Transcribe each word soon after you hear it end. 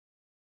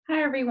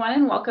Hi, everyone,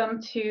 and welcome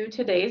to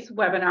today's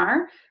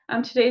webinar.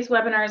 Today's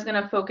webinar is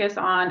going to focus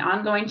on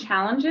ongoing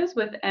challenges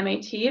with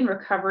MAT and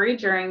recovery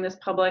during this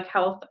public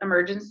health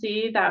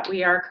emergency that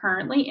we are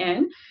currently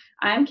in.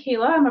 I'm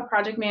Kayla. I'm a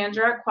project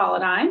manager at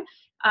Qualidigm,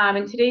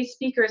 and today's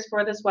speakers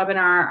for this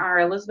webinar are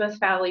Elizabeth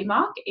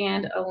Fowley-Mock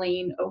and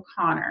Elaine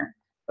O'Connor.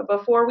 But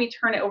before we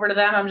turn it over to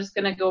them, I'm just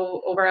going to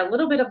go over a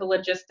little bit of the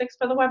logistics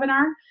for the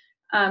webinar.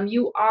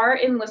 You are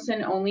in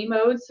listen-only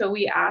mode, so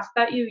we ask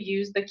that you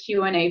use the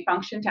Q&A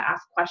function to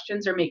ask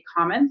questions or make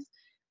comments.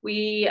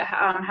 We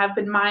have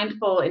been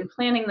mindful in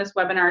planning this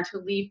webinar to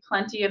leave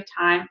plenty of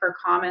time for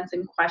comments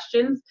and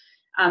questions.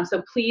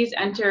 So please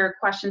enter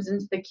questions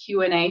into the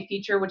Q&A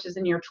feature, which is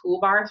in your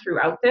toolbar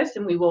throughout this,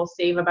 and we will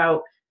save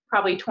about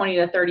probably 20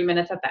 to 30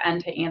 minutes at the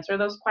end to answer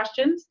those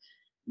questions.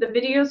 The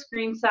video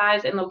screen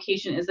size and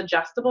location is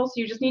adjustable, so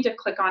you just need to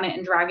click on it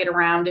and drag it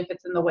around if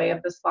it's in the way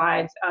of the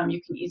slides.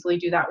 You can easily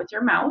do that with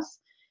your mouse.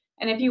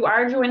 And if you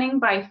are joining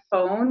by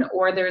phone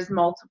or there's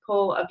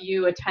multiple of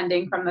you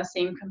attending from the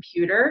same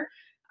computer,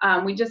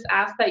 we just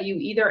ask that you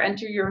either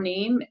enter your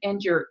name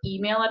and your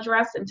email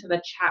address into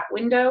the chat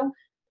window,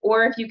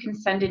 or if you can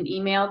send an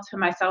email to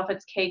myself,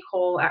 it's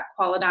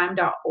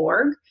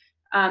kcole@qualidigm.org.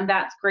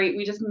 That's great.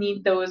 We just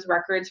need those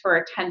records for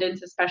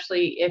attendance,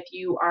 especially if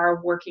you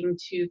are working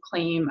to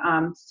claim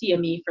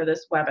CME for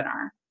this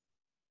webinar.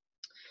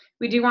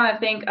 We do want to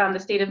thank the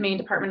State of Maine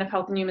Department of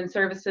Health and Human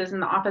Services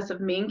and the Office of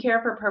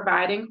MaineCare for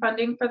providing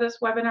funding for this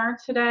webinar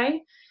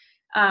today.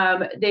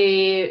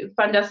 They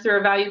fund us through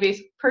a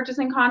value-based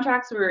purchasing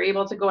contract, so we were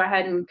able to go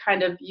ahead and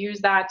kind of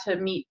use that to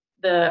meet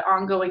the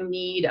ongoing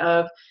need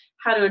of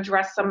how to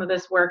address some of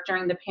this work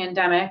during the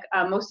pandemic.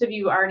 Most of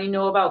you already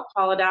know about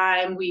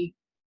Qualidigm. We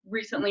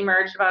recently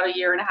merged about a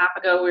year and a half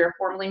ago. We were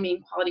formerly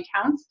Maine Quality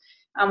Counts.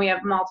 We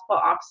have multiple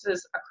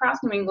offices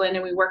across New England,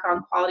 and we work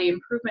on quality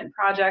improvement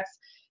projects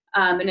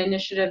and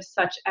initiatives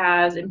such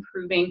as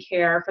improving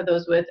care for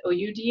those with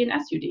OUD and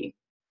SUD.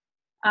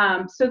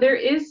 So there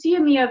is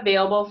CME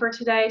available for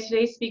today.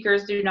 Today's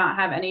speakers do not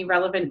have any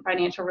relevant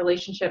financial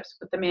relationships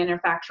with the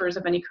manufacturers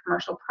of any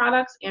commercial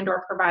products and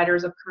or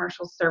providers of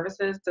commercial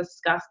services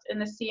discussed in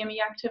the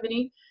CME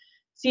activity.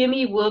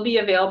 CME will be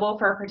available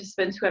for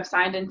participants who have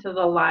signed into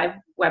the live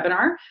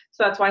webinar.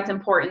 So that's why it's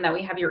important that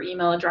we have your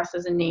email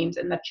addresses and names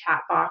in the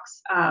chat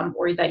box,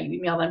 or that you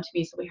email them to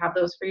me so we have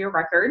those for your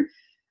record.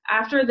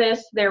 After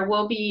this, there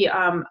will be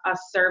a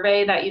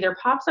survey that either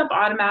pops up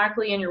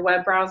automatically in your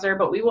web browser,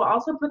 but we will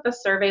also put the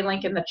survey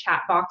link in the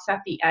chat box at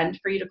the end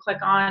for you to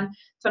click on.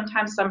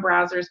 Sometimes some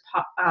browsers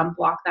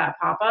block that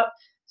pop-up.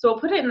 So we'll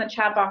put it in the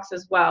chat box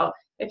as well.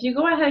 If you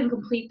go ahead and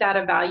complete that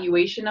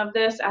evaluation of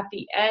this, at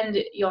the end,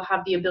 you'll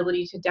have the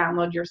ability to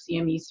download your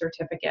CME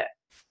certificate.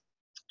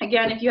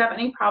 Again, if you have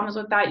any problems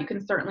with that, you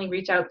can certainly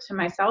reach out to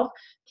myself,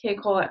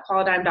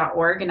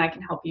 kcole@qualidigm.org, and I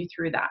can help you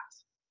through that.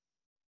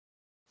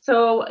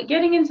 So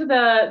getting into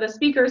the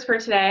speakers for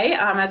today,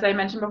 as I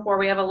mentioned before,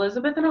 we have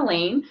Elizabeth and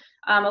Elaine.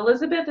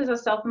 Elizabeth is a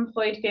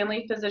self-employed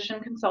family physician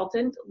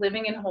consultant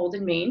living in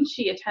Holden, Maine.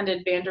 She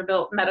attended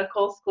Vanderbilt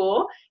Medical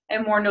School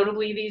and more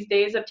notably these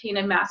days obtained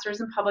a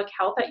master's in public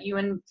health at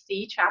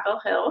UNC Chapel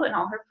Hill in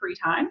all her free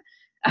time.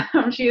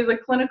 She is a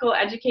clinical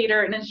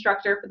educator and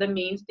instructor for the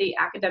Maine State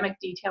Academic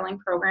Detailing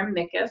Program,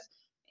 MICUS,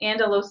 and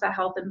Alosa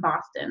Health in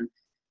Boston.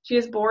 She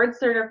is board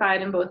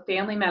certified in both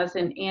family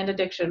medicine and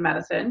addiction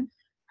medicine.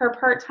 Her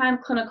part-time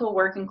clinical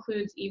work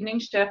includes evening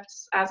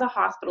shifts as a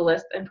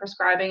hospitalist and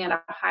prescribing at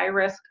a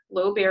high-risk,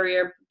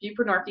 low-barrier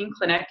buprenorphine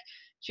clinic.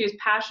 She is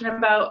passionate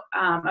about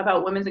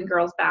women's and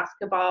girls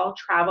basketball,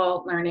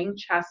 travel, learning,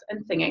 chess,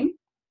 and singing.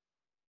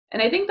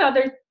 And I think the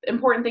other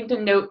important thing to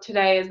note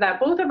today is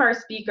that both of our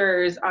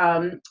speakers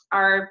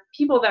are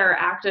people that are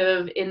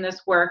active in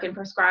this work and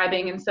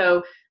prescribing, and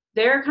so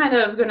they're kind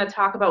of going to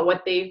talk about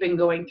what they've been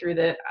going through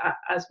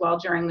as well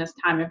during this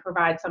time and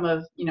provide some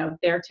of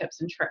their tips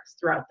and tricks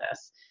throughout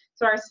this.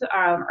 So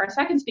our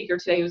second speaker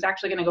today, who's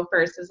actually going to go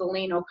first, is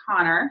Elaine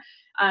O'Connor.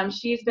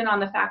 She's been on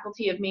the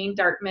faculty of Maine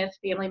Dartmouth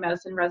Family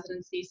Medicine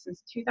Residency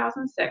since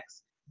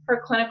 2006.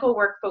 Her clinical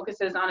work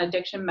focuses on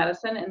addiction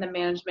medicine and the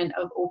management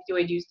of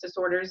opioid use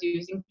disorders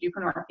using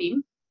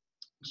buprenorphine.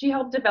 She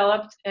helped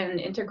develop an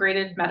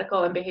integrated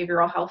medical and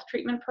behavioral health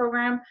treatment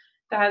program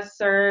that has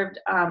served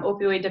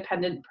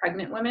opioid-dependent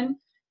pregnant women.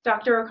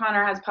 Dr.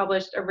 O'Connor has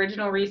published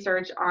original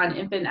research on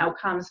infant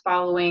outcomes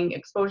following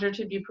exposure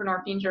to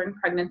buprenorphine during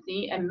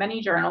pregnancy in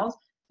many journals,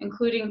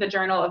 including the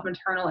Journal of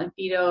Maternal and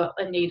Fetal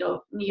and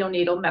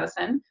Neonatal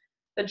Medicine,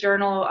 the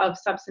Journal of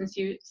Substance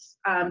Use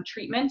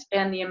Treatment,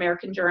 and the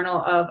American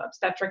Journal of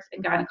Obstetrics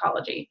and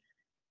Gynecology.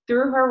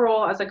 Through her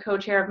role as a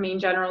co-chair of Maine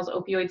General's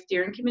Opioid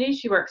Steering Committee,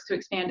 she works to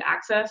expand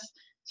access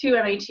to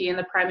MAT in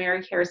the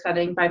primary care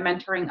setting by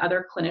mentoring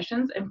other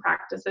clinicians and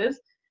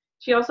practices.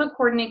 She also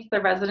coordinates the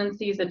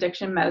residency's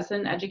addiction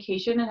medicine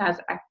education and has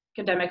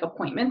academic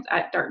appointments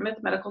at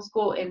Dartmouth Medical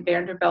School and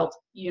Vanderbilt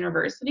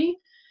University.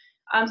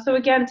 So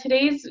again,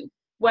 today's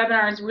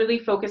webinar is really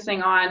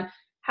focusing on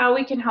how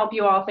we can help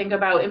you all think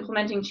about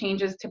implementing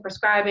changes to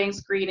prescribing,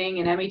 screening,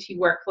 and MET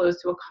workflows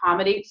to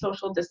accommodate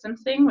social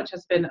distancing, which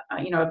has been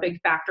a big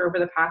factor over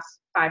the past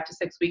 5 to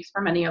 6 weeks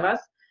for many of us.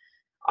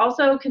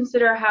 Also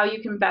consider how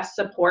you can best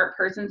support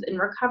persons in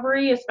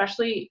recovery,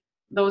 especially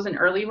those in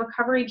early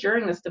recovery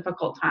during this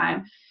difficult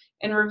time,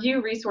 and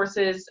review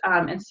resources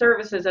and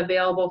services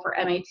available for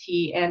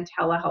MAT and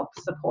telehealth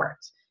support.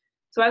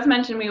 So as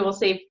mentioned, we will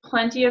save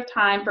plenty of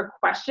time for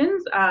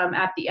questions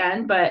at the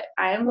end, but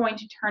I am going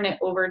to turn it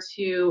over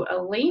to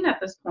Elaine at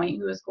this point,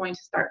 who is going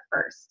to start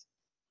first.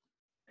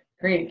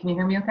 Great. Can you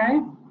hear me okay?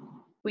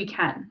 We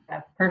can.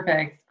 That's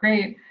perfect.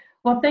 Great.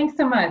 Well, thanks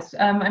so much.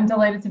 I'm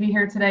delighted to be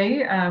here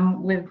today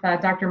with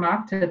Dr.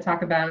 Mock to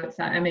talk about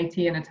MAT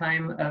in a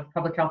time of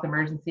public health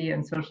emergency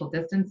and social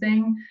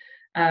distancing.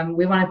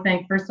 We want to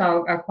thank first of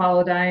all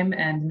Qualidigm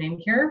and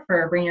MaineCare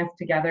for bringing us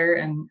together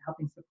and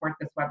helping support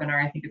this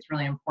webinar. I think it's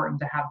really important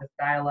to have this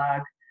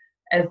dialogue.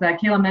 As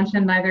Kayla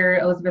mentioned, neither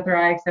Elizabeth or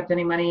I accept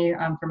any money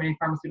from any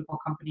pharmaceutical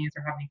companies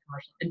or have any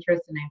commercial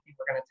interest in anything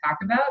we're going to talk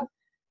about.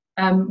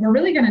 We're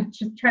really going to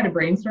just try to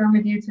brainstorm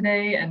with you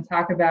today and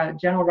talk about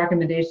general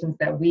recommendations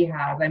that we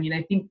have. I mean,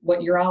 I think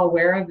what you're all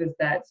aware of is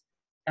that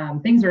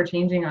things are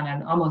changing on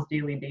an almost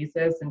daily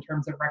basis in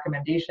terms of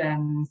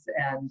recommendations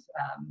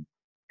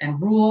and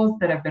rules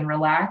that have been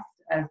relaxed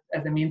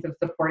as a means of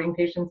supporting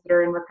patients that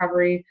are in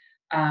recovery.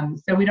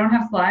 So we don't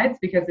have slides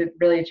because it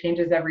really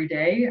changes every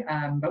day,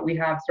 but we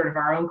have sort of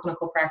our own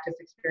clinical practice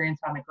experience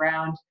on the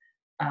ground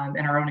and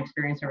our own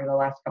experience over the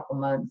last couple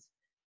months.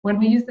 When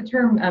we use the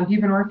term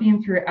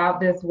buprenorphine throughout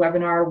this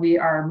webinar, we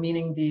are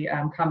meaning the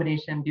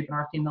combination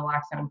buprenorphine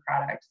naloxone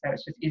product. So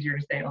it's just easier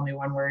to say only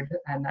one word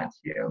and not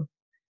two.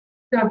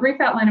 So a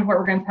brief outline of what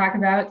we're going to talk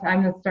about.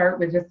 I'm going to start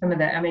with just some of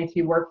the MAT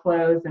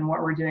workflows and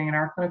what we're doing in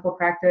our clinical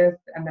practice.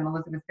 And then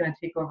Elizabeth's going to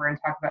take over and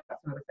talk about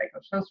some of the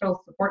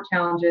psychosocial support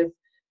challenges.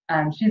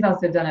 She's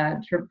also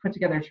put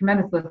together a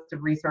tremendous list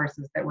of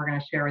resources that we're going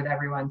to share with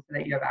everyone so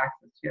that you have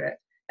access to it.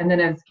 And then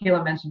as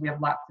Kayla mentioned, we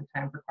have lots of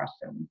time for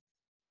questions.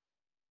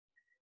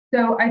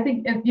 So I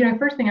think,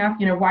 first thing off,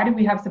 why do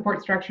we have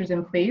support structures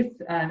in place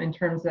in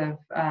terms of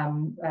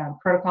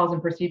protocols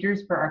and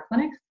procedures for our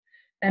clinics?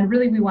 And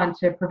really, we want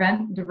to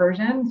prevent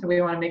diversion. So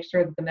we want to make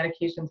sure that the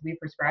medications we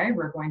prescribe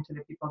are going to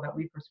the people that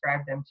we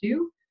prescribe them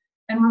to.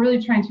 And we're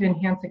really trying to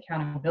enhance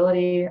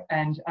accountability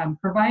and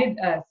provide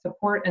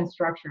support and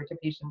structure to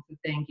patients as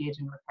they engage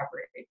in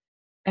recovery.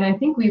 And I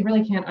think we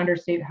really can't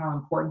understate how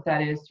important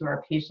that is to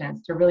our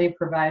patients to really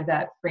provide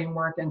that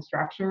framework and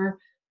structure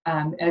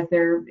as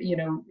they're,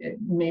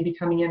 maybe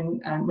coming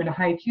in a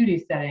high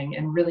acuity setting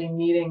and really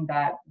needing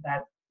that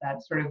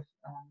sort of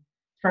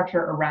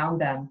structure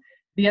around them.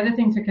 The other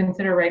thing to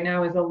consider right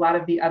now is a lot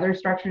of the other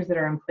structures that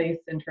are in place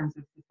in terms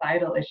of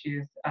societal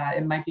issues.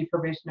 It might be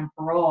probation and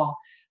parole,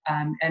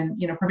 and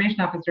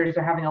probation officers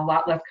are having a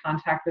lot less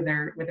contact with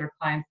their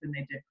clients than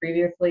they did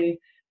previously.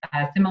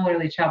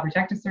 Similarly, Child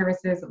Protective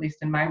Services, at least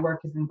in my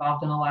work, is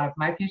involved in a lot of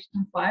my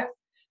patients' lives,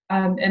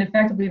 and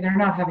effectively they're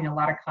not having a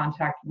lot of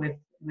contact with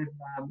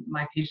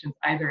my patients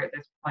either at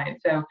this point.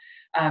 So,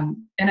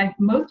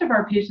 most of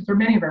our patients, or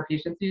many of our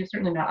patients,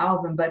 certainly not all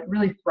of them, but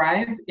really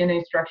thrive in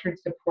a structured,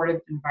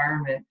 supportive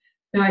environment.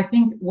 So I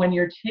think when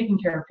you're taking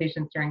care of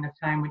patients during this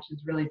time, which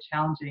is really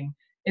challenging,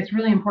 it's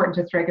really important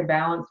to strike a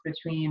balance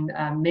between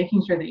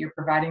making sure that you're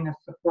providing the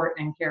support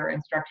and care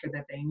and structure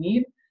that they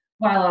need,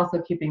 while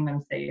also keeping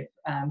them safe.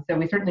 So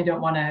we certainly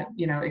don't want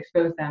to,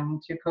 expose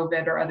them to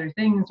COVID or other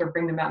things or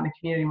bring them out in the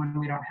community when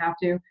we don't have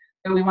to.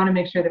 But we want to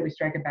make sure that we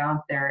strike a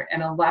balance there.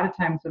 And a lot of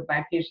times with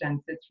my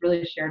patients, it's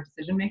really shared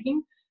decision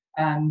making.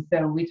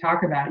 So we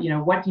talk about,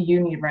 what do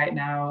you need right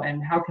now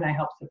and how can I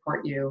help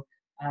support you?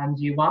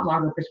 Do you want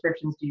longer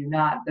prescriptions? Do you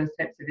not? Those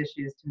types of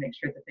issues to make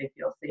sure that they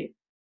feel safe.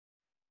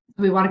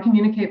 So we want to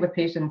communicate with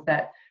patients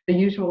that the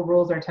usual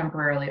rules are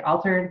temporarily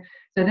altered.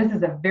 So this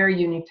is a very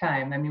unique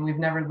time. I mean, we've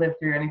never lived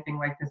through anything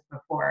like this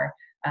before.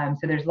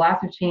 So there's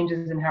lots of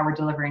changes in how we're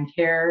delivering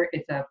care.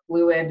 It's a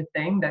fluid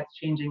thing that's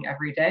changing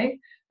every day.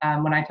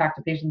 When I talk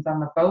to patients on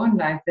the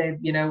phone, I say,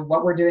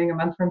 what we're doing a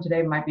month from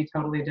today might be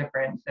totally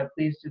different. So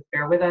please just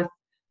bear with us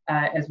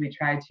as we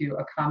try to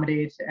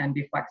accommodate and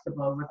be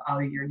flexible with all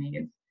of your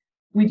needs.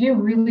 We do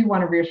really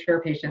want to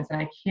reassure patients,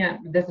 and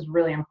this is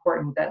really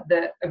important, that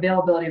the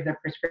availability of their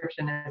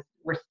prescription is,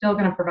 we're still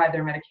going to provide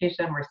their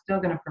medication, we're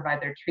still going to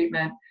provide their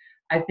treatment.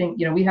 I think,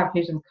 we have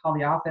patients call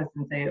the office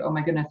and say, oh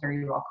my goodness, are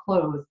you all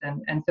closed?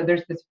 And so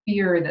there's this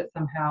fear that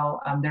somehow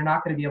they're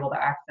not going to be able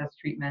to access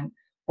treatment,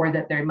 or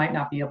that they might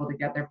not be able to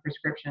get their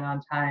prescription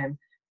on time.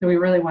 So we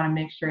really want to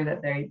make sure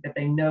that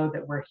they know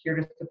that we're here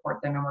to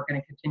support them and we're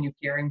going to continue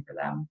caring for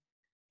them.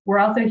 We're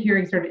also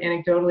hearing sort of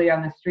anecdotally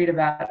on the street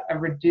about a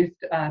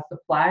reduced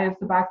supply of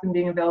Suboxone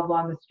being available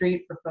on the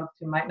street for folks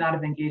who might not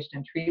have engaged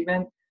in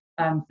treatment.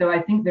 So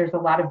I think there's a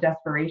lot of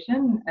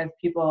desperation as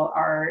people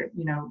are,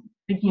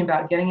 thinking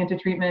about getting into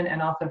treatment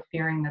and also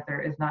fearing that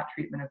there is not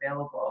treatment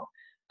available.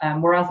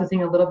 We're also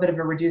seeing a little bit of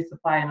a reduced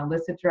supply in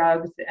illicit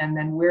drugs, and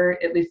then we're,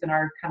 at least in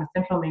our kind of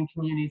central Maine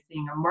community,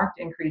 seeing a marked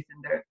increase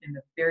in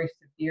the very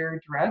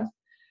severe drugs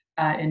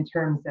in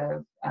terms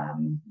of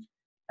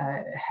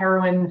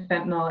heroin,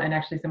 fentanyl, and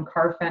actually some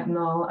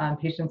carfentanil.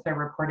 Patients are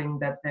reporting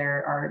that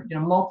there are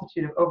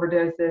multitude of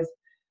overdoses.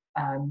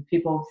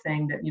 People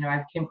saying that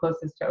I came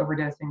closest to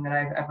overdosing that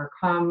I've ever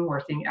come.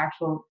 We're seeing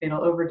actual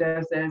fatal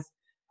overdoses.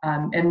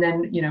 And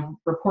then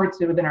reports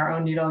within our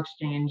own needle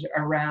exchange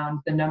around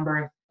the number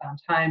of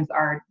times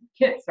our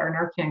kits, our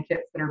Narcan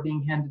kits that are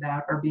being handed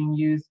out are being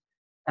used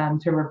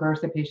to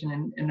reverse a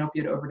patient in an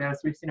opioid overdose.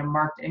 We've seen a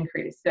marked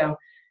increase. So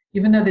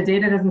even though the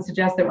data doesn't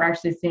suggest that we're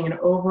actually seeing an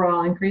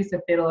overall increase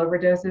of fatal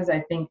overdoses,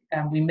 I think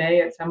we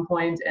may at some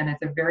point, and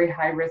it's a very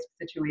high risk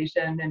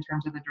situation in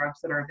terms of the drugs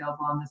that are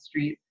available on the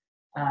street.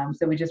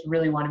 So we just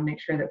really want to make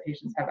sure that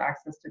patients have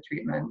access to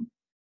treatment.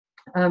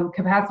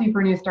 Capacity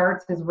for new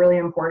starts is really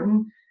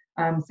important.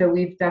 So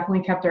we've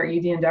definitely kept our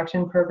ED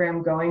induction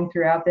program going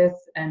throughout this.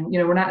 And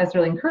we're not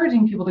necessarily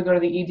encouraging people to go to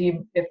the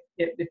ED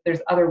if there's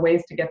other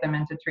ways to get them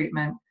into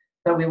treatment,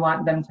 but we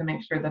want them to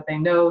make sure that they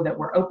know that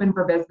we're open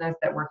for business,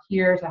 that we're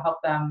here to help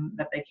them,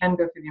 that they can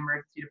go through the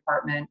emergency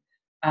department.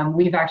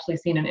 We've actually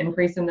seen an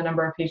increase in the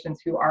number of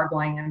patients who are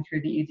going in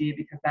through the ED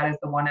because that is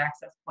the one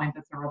access point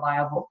that's a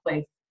reliable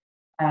place.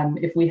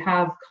 If we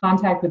have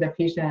contact with a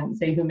patient,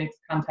 say who makes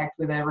contact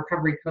with a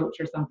recovery coach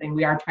or something,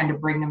 we are trying to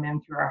bring them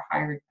in through our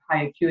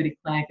high acuity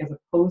clinic as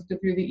opposed to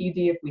through the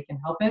ED if we can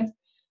help it.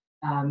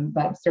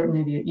 But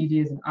certainly the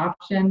ED is an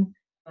option.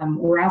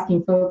 We're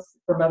asking folks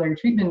from other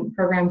treatment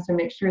programs to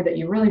make sure that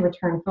you really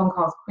return phone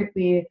calls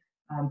quickly,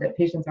 that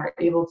patients are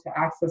able to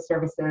access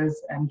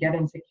services and get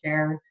into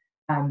care.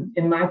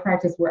 In my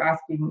practice, we're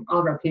asking all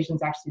of our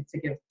patients actually to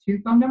give 2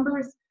 phone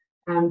numbers.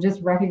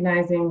 Just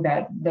recognizing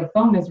that the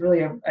phone is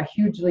really a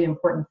hugely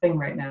important thing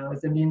right now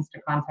as a means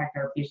to contact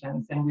our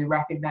patients. And we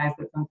recognize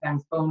that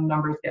sometimes phone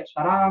numbers get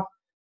shut off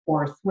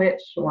or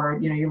switch, or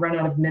you run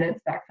out of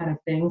minutes, that kind of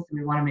thing. So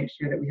we want to make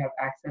sure that we have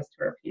access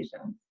to our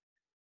patients.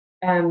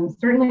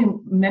 Certainly,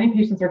 many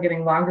patients are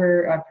getting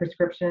longer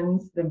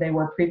prescriptions than they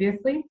were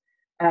previously.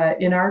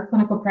 In our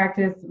clinical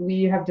practice,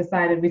 we have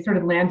decided, we sort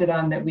of landed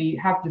on that we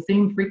have the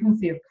same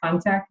frequency of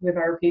contact with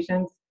our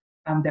patients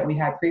that we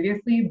had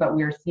previously, but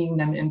we are seeing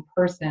them in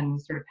person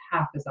sort of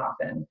half as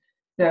often.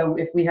 So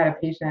if we had a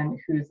patient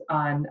who's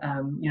on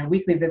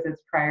weekly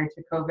visits prior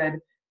to COVID,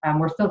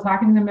 we're still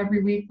talking to them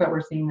every week, but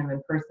we're seeing them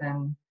in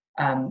person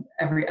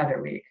every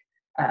other week.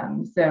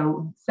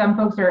 So some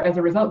folks are, as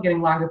a result,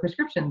 getting longer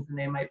prescriptions than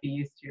they might be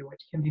used to,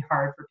 which can be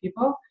hard for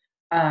people.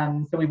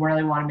 So we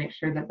really want to make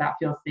sure that that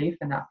feels safe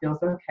and that feels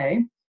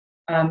okay.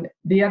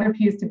 The other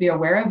piece to be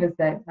aware of is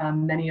that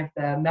many of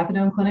the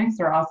methadone clinics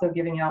are also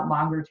giving out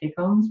longer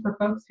take-homes for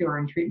folks who are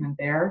in treatment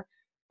there.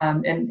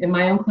 And in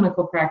my own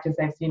clinical practice,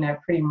 I've seen a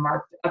pretty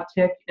marked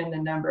uptick in the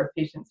number of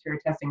patients who are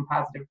testing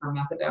positive for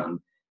methadone.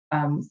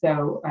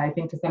 So I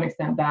think to some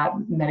extent that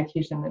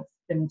medication that's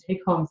in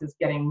take-homes is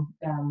getting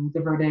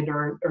diverted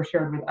or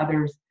shared with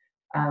others.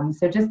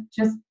 So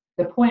just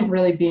the point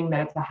really being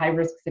that it's a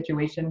high-risk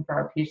situation for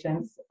our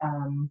patients.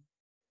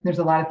 There's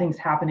a lot of things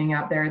happening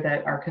out there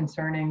that are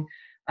concerning,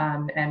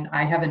 and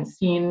I haven't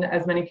seen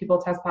as many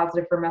people test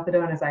positive for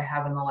methadone as I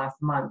have in the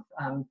last month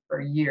for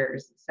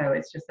years. So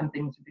it's just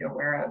something to be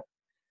aware of.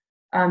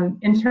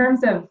 In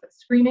terms of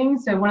screening,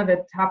 so one of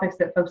the topics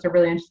that folks are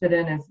really interested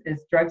in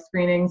is drug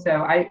screening. So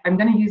I'm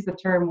going to use the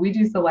term, we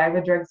do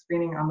saliva drug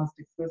screening almost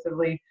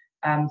exclusively.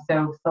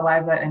 So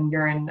saliva and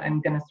urine,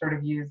 I'm going to sort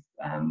of use,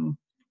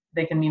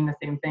 they can mean the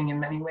same thing in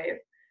many ways.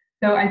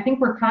 So I think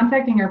we're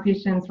contacting our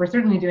patients. We're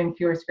certainly doing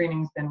fewer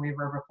screenings than we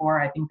were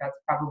before. I think that's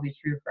probably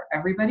true for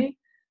everybody.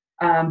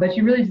 But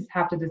you really just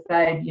have to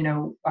decide,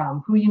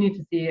 who you need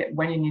to see,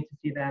 when you need to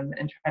see them,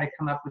 and try to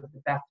come up with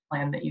the best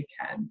plan that you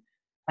can.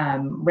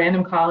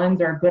 Random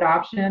call-ins are a good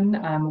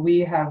option. We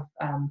have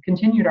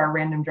continued our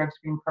random drug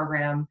screen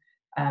program.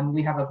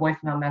 We have a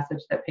voicemail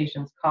message that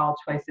patients call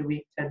twice a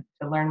week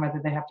to learn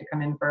whether they have to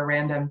come in for a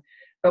random.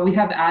 But we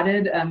have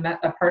added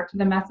a part to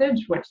the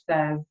message which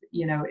says,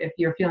 if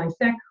you're feeling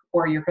sick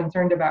or you're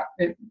concerned about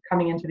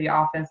coming into the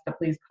office, to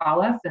please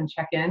call us and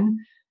check in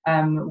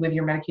with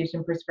your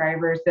medication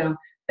prescriber. So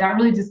that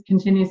really just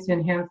continues to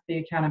enhance the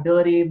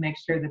accountability, make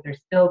sure that they're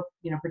still,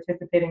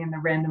 participating in the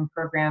random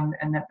program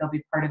and that they'll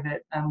be part of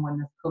it when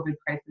this COVID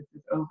crisis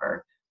is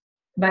over.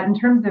 But in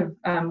terms of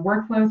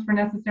workflows for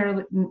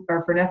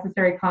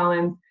necessary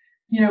call-ins,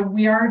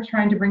 we are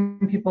trying to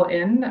bring people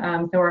in.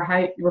 So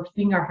we're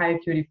seeing our high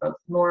acuity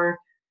folks more.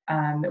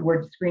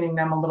 We're screening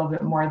them a little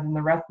bit more than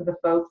the rest of the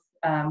folks.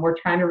 We're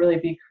trying to really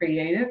be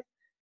creative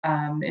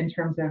in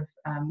terms of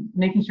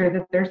making sure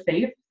that they're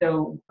safe.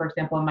 So for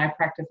example, in my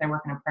practice, I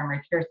work in a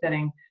primary care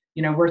setting.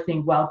 We're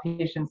seeing well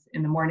patients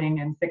in the morning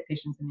and sick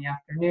patients in the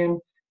afternoon.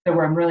 So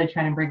I'm really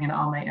trying to bring in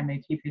all my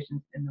MAT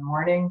patients in the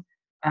morning.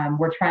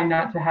 We're trying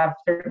not to have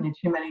certainly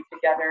too many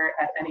together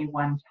at any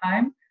one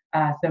time.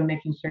 So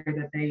making sure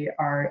that they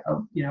are,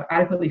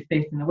 adequately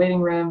spaced in the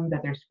waiting room,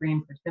 that they're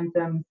screened for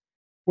symptoms.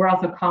 We're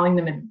also calling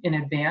them in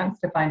advance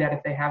to find out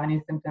if they have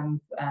any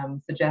symptoms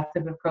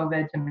suggestive of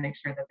COVID, to make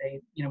sure that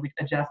they, we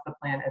adjust the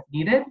plan as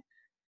needed.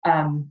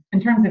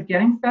 In terms of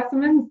getting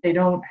specimens, they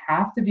don't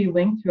have to be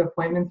linked to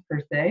appointments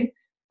per se.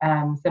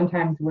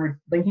 Sometimes we're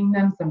linking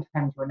them,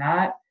 sometimes we're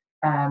not.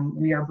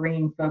 We are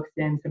bringing folks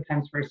in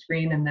sometimes for a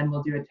screen, and then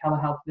we'll do a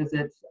telehealth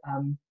visit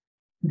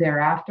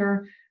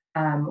thereafter.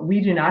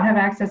 We do not have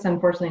access,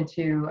 unfortunately,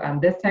 to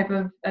this type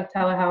of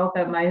telehealth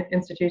at my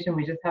institution.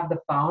 We just have the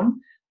phone.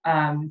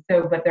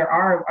 But there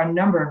are a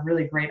number of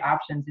really great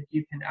options if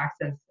you can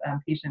access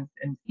patients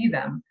and see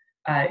them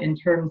in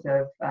terms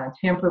of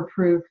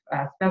tamper-proof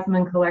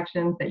specimen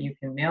collections that you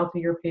can mail to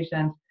your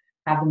patients,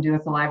 have them do a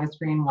saliva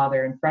screen while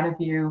they're in front of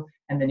you,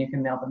 and then you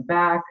can mail them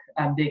back.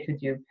 They could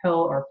do pill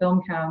or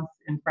film counts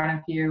in front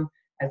of you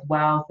as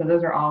well. So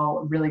those are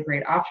all really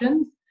great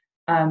options.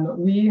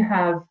 We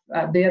have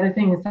the other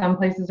thing some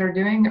places are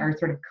doing are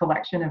sort of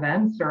collection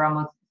events or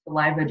almost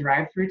saliva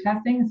drive-through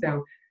testing.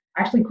 So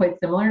actually quite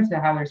similar to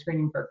how they're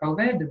screening for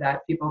COVID,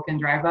 that people can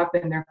drive up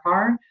in their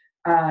car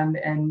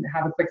and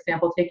have a quick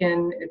sample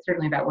taken.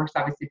 Certainly that works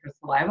obviously for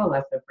saliva,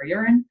 less so for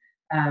urine,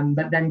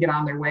 but then get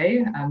on their way.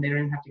 They don't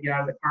even have to get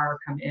out of the car or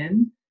come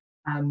in.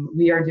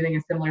 We are doing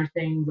a similar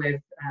thing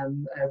with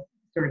a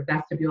sort of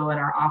vestibule in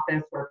our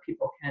office where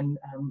people can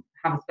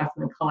have a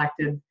specimen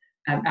collected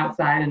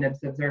outside and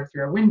it's observed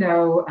through a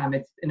window.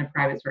 It's in a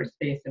private sort of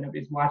space and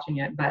nobody's watching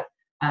it, but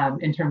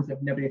in terms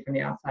of nobody from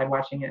the outside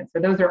watching it.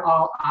 So those are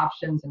all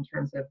options in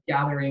terms of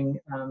gathering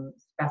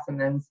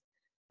specimens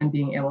and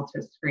being able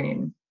to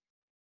screen.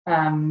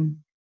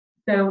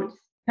 So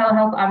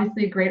telehealth,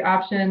 obviously a great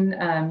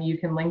option. You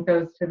can link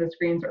those to the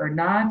screens or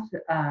not,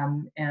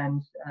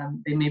 and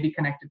they may be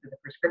connected to the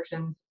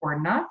prescriptions or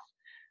not.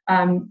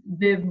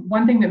 The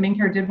one thing that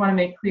MaineCare did want to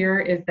make clear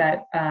is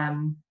that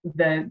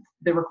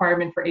the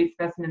requirement for 8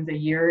 specimens a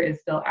year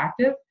is still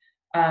active.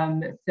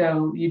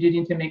 So you do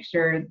need to make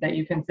sure that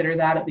you consider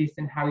that, at least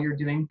in how you're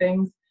doing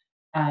things.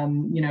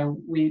 You know,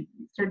 we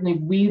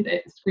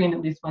screen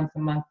at least once a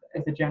month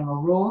as a general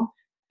rule,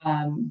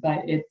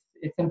 but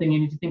it's something you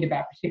need to think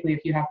about, particularly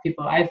if you have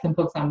people. I have some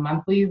folks on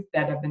monthlies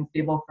that have been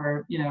stable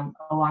for, you know,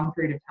 a long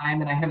period of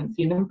time, and I haven't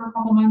seen them for a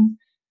couple months.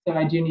 So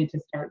I do need to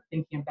start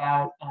thinking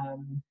about,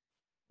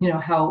 you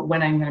know,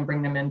 when I'm going to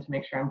bring them in to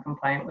make sure I'm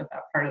compliant with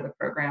that part of the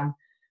program.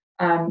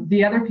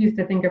 The other piece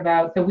to think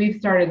about, so we've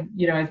started,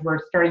 you know, as we're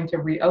starting to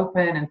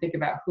reopen and think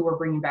about who we're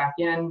bringing back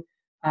in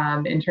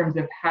terms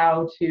of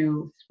how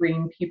to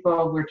screen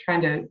people, we're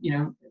trying to, you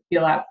know,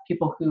 feel out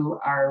people who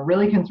are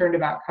really concerned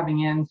about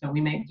coming in. So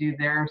we may do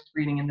their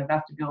screening in the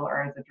vestibule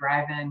or as a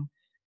drive-in.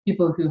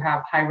 People who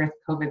have high-risk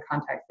COVID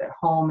contacts at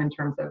home in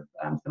terms of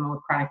someone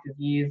with chronic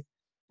disease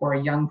or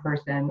a young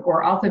person,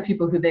 or also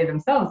people who they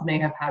themselves may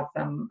have had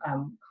some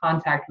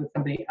contact with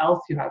somebody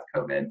else who has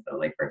COVID. So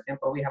like, for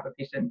example, we have a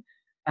patient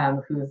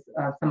who's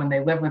someone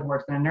they live with,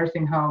 works in a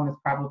nursing home, has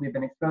probably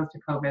been exposed to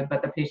COVID,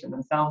 but the patient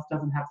themselves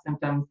doesn't have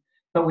symptoms.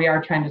 But we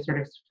are trying to sort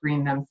of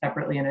screen them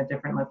separately in a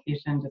different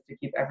location just to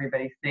keep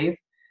everybody safe.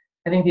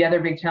 I think the other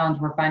big challenge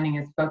we're finding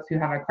is folks who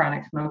have a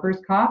chronic smoker's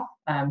cough.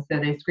 So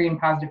they screen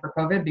positive for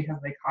COVID because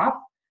they cough,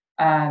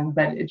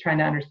 but trying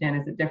to understand,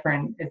 is it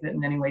different? Is it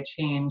in any way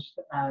changed?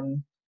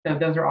 So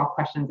those are all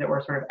questions that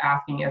we're sort of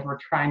asking as we're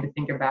trying to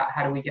think about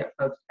how do we get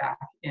folks back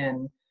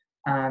in.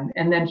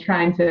 And then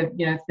trying to,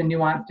 you know, it's been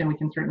nuanced, and we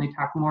can certainly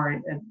talk more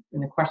in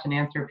the question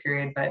answer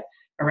period, but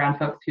around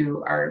folks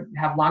who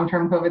have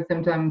long-term COVID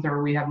symptoms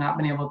or we have not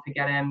been able to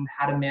get in,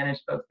 how to manage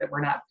folks that we're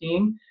not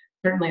seeing.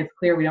 Certainly it's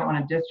clear we don't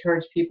want to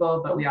discharge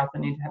people, but we also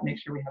need to make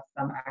sure we have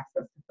some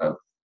access to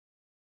folks.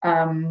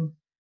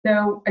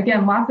 So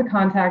again, lots of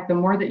contact. The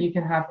more that you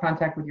can have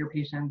contact with your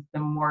patients,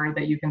 the more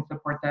that you can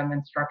support them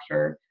and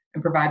structure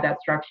and provide that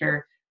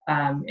structure.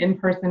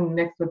 In-person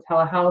mixed with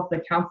telehealth,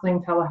 the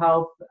counseling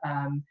telehealth,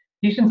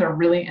 patients are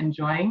really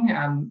enjoying.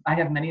 I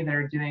have many that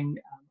are doing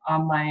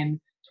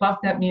online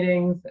 12-step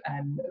meetings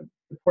and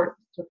support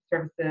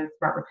services,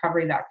 smart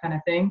recovery, that kind of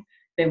thing.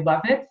 They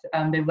love it.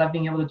 They love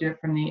being able to do it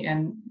from the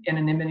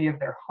anonymity of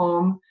their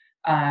home.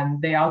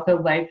 They also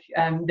like,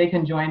 they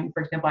can join,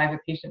 for example, I have a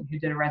patient who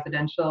did a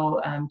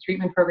residential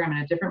treatment program in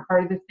a different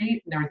part of the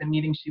state, and there was a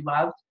meeting she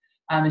loved,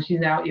 and she's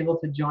now able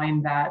to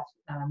join that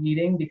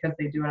meeting because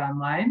they do it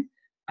online.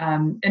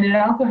 And it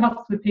also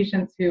helps with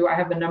patients who, I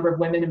have a number of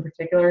women in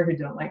particular who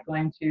don't like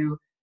going to,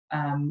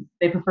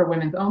 they prefer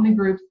women's only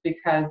groups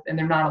because, and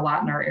they're not a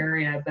lot in our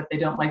area, but they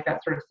don't like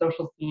that sort of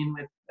social scene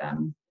with,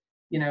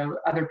 you know,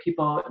 other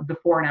people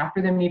before and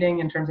after the meeting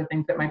in terms of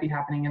things that might be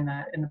happening in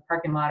the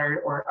parking lot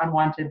or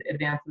unwanted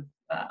advances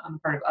on the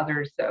part of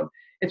others. So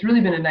it's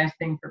really been a nice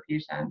thing for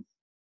patients.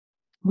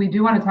 We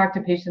do want to talk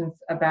to patients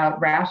about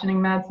rationing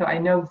meds. So I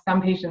know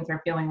some patients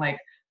are feeling like,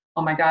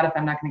 oh my God, if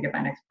I'm not going to get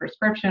my next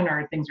prescription,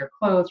 or things are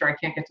closed, or I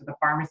can't get to the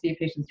pharmacy.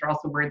 Patients are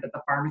also worried that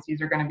the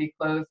pharmacies are going to be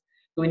closed.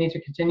 So we need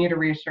to continue to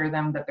reassure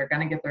them that they're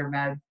going to get their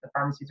meds. The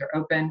pharmacies are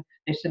open.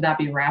 They should not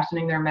be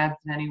rationing their meds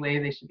in any way.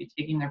 They should be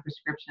taking their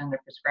prescription, their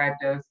prescribed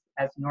dose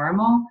as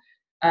normal.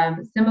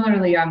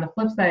 Similarly, on the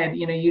flip side,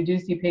 you know, you do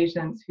see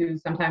patients who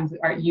sometimes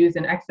use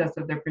in excess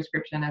of their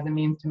prescription as a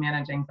means to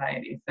manage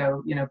anxiety.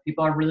 So, you know,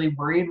 people are really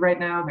worried right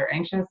now. They're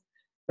anxious.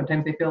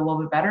 Sometimes they feel a little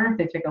bit better if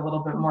they take a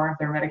little bit more of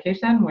their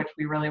medication, which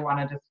we really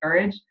want to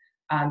discourage.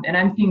 And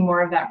I'm seeing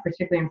more of that,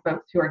 particularly in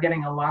folks who are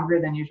getting a longer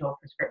than usual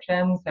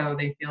prescription. So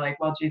they feel like,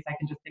 well, geez, I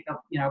can just take a,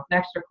 an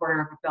extra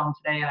quarter of a film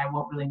today and I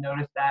won't really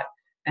notice that.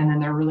 And then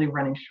they're really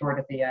running short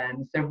at the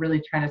end. So really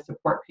trying to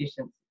support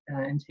patients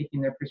in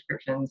taking their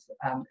prescriptions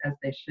as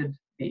they should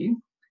be.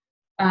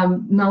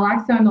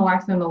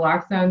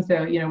 Naloxone.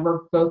 So,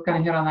 we're both going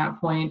to hit on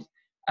that point.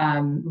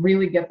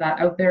 Really get that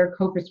out there,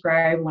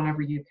 co-prescribe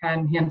whenever you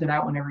can, hand it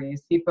out whenever you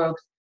see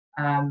folks.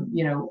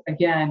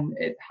 Again,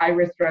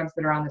 high-risk drugs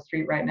that are on the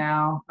street right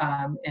now,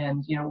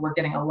 and we're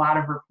getting a lot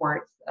of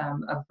reports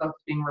of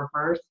folks being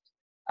reversed.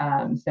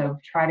 So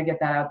try to get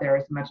that out there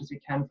as much as you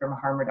can from a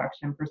harm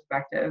reduction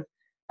perspective.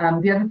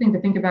 The other thing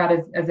to think about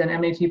is, as an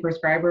MAT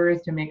prescriber,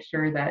 is to make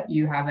sure that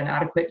you have an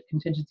adequate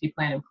contingency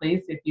plan in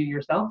place if you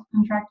yourself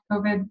contract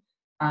COVID,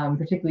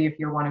 particularly if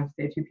you're one of,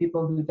 say, 2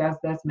 people who does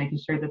this, making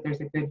sure that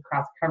there's a good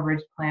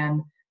cross-coverage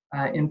plan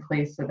in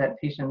place so that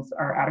patients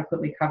are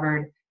adequately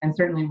covered, and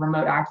certainly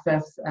remote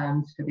access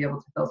to be able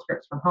to fill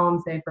scripts from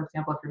home. Say, for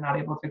example, if you're not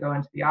able to go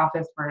into the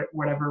office for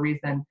whatever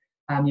reason,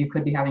 you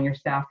could be having your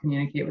staff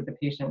communicate with the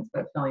patients,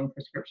 but filling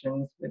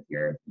prescriptions with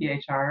your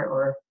EHR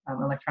or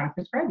electronic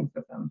prescribing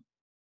system.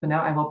 So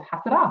now I will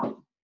pass it off.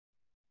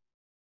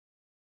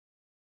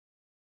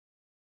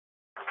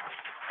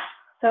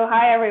 So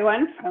hi,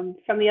 everyone,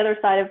 from the other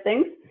side of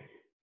things.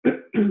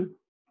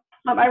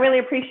 I really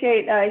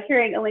appreciate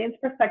hearing Elaine's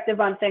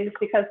perspective on things,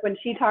 because when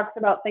she talks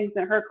about things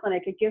in her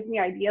clinic, it gives me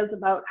ideas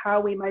about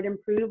how we might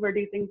improve or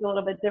do things a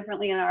little bit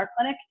differently in our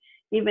clinic.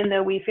 Even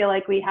though we feel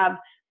like we have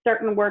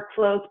certain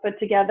workflows put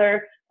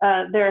together,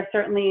 there are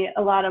certainly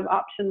a lot of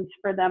options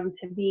for them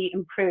to be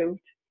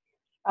improved.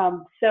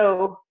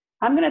 So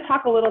I'm going to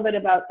talk a little bit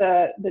about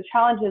the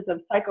challenges of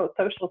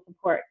psychosocial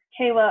support.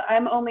 Kayla,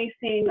 I'm only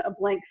seeing a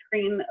blank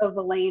screen of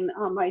Elaine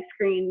on my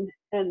screen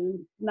and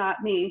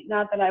not me.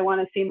 Not that I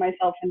want to see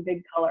myself in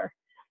big color,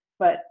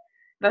 but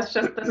that's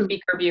just the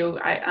speaker view.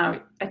 I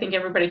think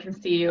everybody can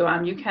see you.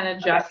 You can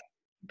adjust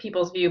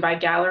people's view by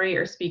gallery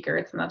or speaker.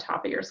 It's on the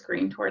top of your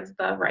screen towards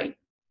the right.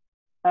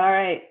 All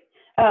right,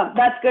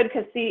 that's good,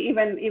 because see,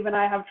 even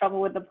I have trouble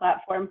with the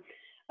platform.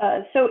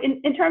 So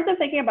in terms of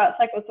thinking about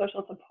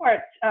psychosocial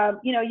support,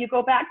 you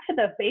go back to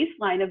the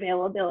baseline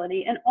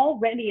availability, and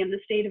already in the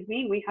state of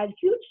Maine, we had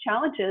huge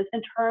challenges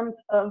in terms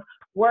of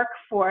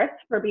workforce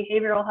for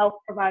behavioral health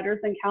providers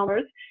and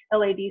counselors,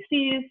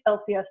 LADCs,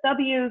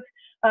 LCSWs.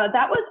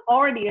 That was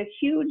already a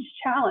huge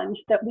challenge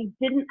that we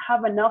didn't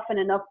have enough in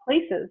enough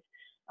places.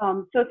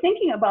 So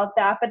thinking about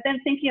that, but then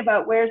thinking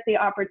about where's the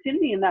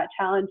opportunity in that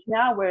challenge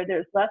now, where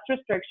there's less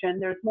restriction,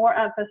 there's more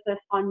emphasis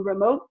on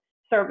remote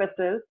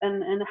services,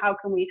 and how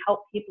can we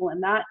help people in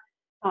that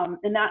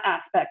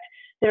aspect.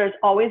 There's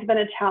always been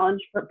a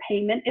challenge for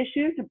payment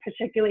issues, and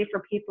particularly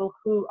for people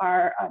who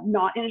are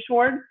not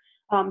insured,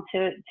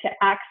 to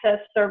access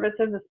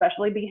services,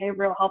 especially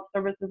behavioral health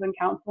services and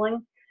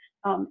counseling.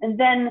 And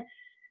then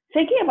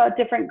thinking about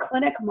different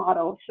clinic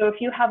models. So if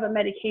you have a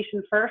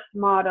medication first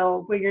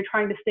model where you're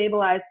trying to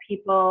stabilize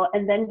people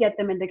and then get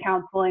them into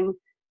counseling,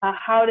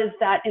 how does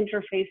that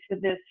interface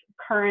with this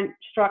current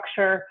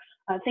structure?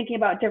 Thinking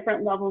about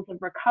different levels of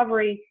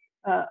recovery.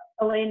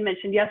 Elaine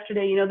mentioned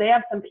yesterday, they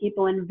have some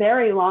people in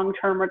very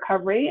long-term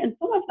recovery, and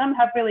some of them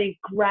have really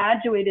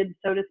graduated,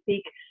 so to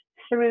speak,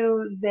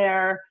 through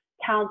their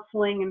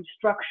counseling and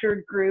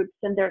structured groups,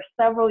 and they're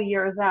several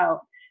years out.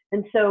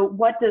 And so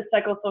what does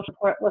psychosocial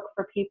support look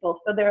for people?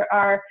 So there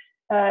are,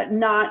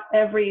 not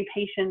every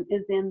patient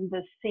is in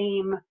the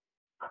same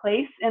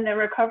place in their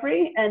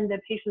recovery, and the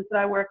patients that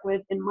I work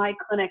with in my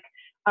clinic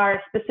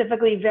are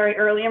specifically very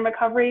early in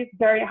recovery,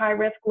 very high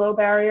risk, low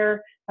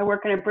barrier. I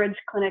work in a bridge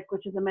clinic,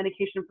 which is a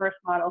medication first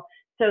model.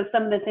 So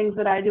some of the things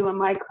that I do in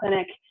my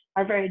clinic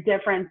are very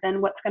different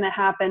than what's going to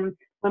happen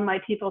when my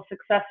people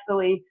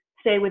successfully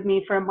stay with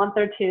me for a month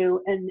or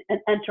two and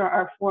enter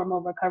our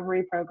formal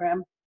recovery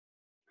program.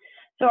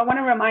 So I want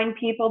to remind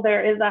people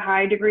there is a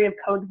high degree of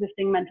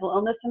coexisting mental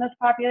illness in this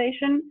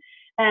population,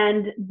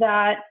 and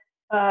that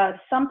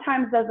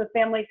sometimes as a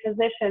family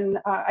physician,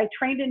 I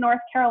trained in North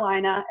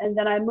Carolina, and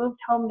then I moved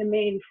home to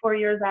Maine 4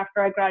 years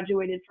after I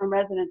graduated from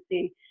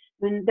residency.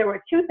 And there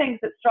were 2 things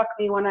that struck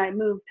me when I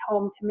moved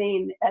home to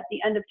Maine at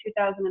the end of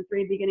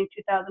 2003, beginning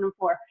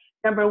 2004.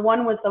 Number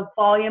 1 was the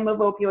volume of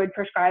opioid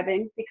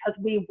prescribing, because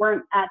we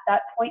weren't at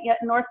that point yet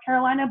in North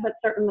Carolina, but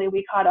certainly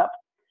we caught up,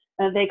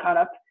 they caught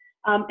up.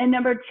 And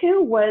number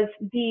 2 was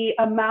the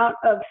amount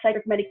of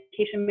psychiatric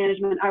medication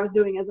management I was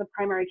doing as a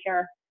primary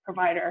care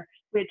provider,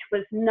 which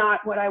was not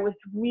what I was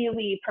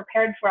really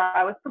prepared for.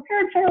 I was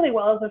prepared fairly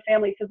well as a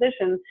family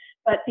physician,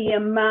 but the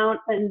amount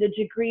and the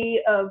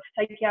degree of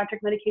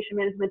psychiatric medication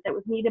management that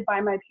was needed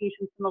by my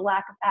patients, and the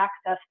lack of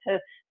access to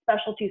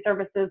specialty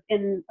services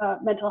in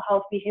mental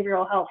health,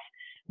 behavioral health,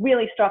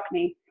 really struck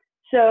me.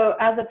 So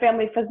as a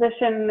family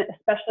physician,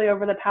 especially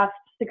over the past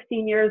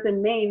 16 years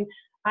in Maine,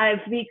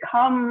 I've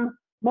become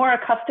more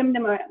accustomed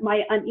to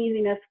my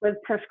uneasiness with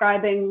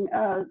prescribing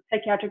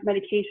psychiatric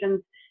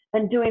medications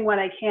and doing what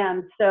I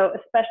can. So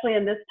especially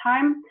in this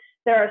time,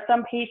 there are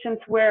some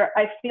patients where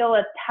I feel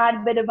a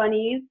tad bit of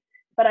unease,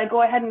 but I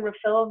go ahead and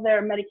refill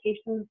their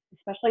medications,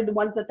 especially the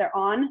ones that they're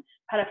on.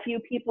 Had a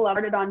few people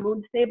started on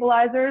mood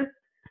stabilizers.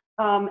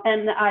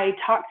 And I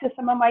talked to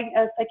some of my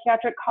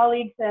psychiatric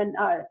colleagues and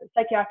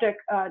psychiatric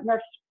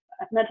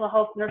mental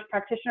health nurse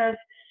practitioners,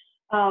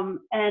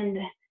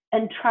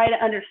 and try to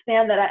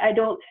understand that I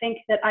don't think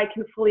that I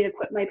can fully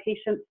equip my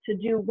patients to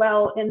do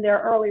well in their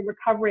early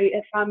recovery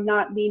if I'm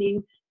not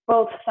meeting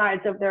both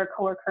sides of their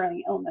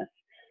co-occurring illness.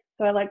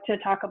 So I like to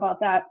talk about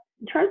that.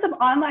 In terms of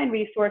online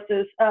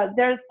resources,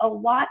 there's a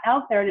lot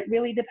out there, and it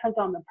really depends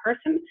on the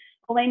person.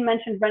 Elaine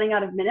mentioned running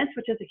out of minutes,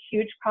 which is a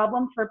huge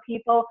problem for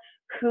people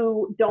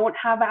who don't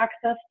have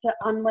access to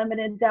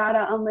unlimited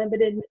data,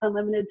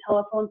 unlimited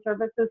telephone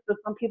services. So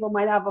some people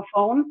might have a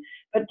phone,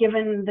 but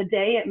given the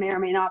day, it may or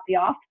may not be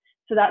off.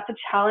 So that's a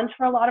challenge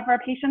for a lot of our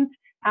patients.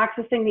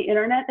 Accessing the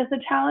internet is a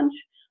challenge.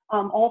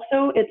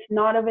 Also, it's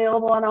not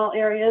available in all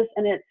areas,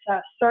 and it's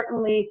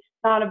certainly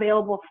not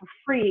available for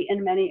free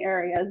in many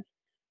areas.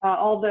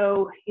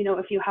 Although, you know,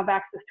 if you have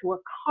access to a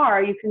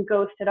car, you can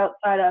go sit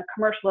outside a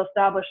commercial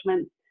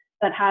establishment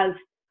that has,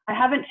 I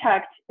haven't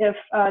checked if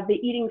the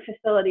eating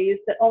facilities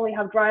that only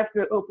have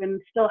drive-through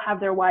open still have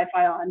their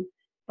Wi-Fi on,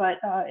 but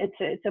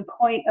it's a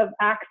point of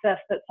access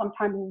that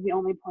sometimes is the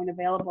only point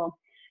available.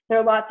 There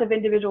are lots of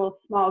individual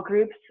small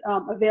groups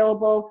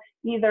available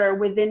either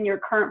within your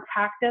current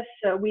practice.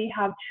 So we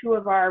have 2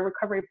 of our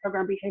recovery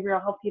program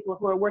behavioral health people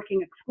who are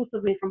working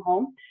exclusively from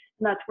home,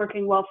 and that's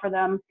working well for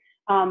them.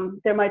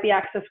 There might be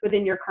access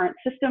within your current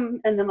system.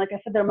 And then, like I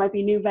said, there might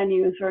be new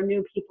venues or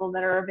new people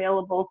that are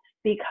available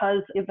because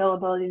of the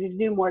availability to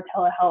do more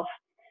telehealth.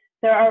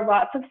 There are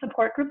lots of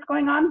support groups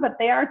going on, but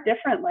they are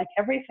different, like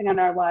everything in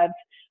our lives.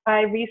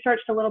 I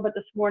researched a little bit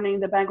this morning,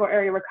 the Bangor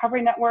Area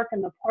Recovery Network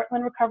and the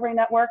Portland Recovery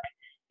Network.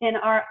 In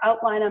our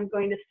outline, I'm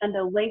going to send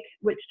a link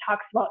which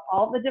talks about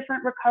all the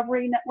different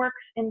recovery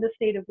networks in the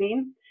state of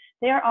Maine.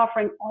 They are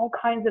offering all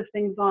kinds of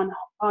things on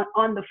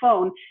the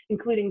phone,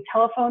 including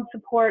telephone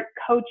support,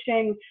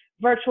 coaching,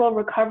 virtual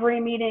recovery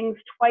meetings,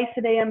 twice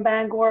a day in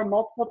Bangor,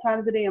 multiple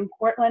times a day in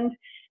Portland.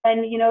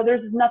 And, you know,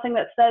 there's nothing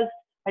that says,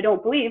 I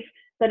don't believe,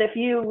 that if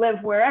you live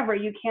wherever,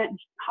 you can't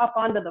hop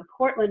onto the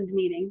Portland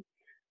meeting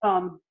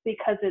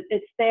because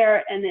it's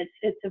there and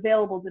it's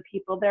available to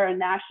people. There are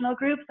national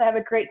groups. I have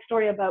a great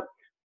story about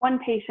one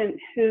patient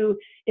who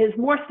is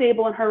more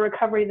stable in her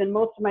recovery than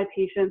most of my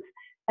patients,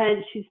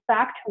 and she's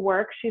back to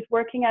work. She's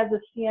working as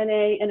a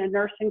CNA in a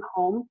nursing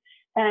home,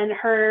 and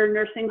her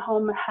nursing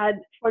home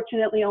had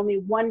fortunately only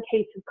 1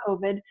 case of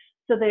COVID,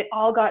 so they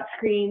all got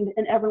screened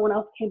and everyone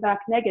else came back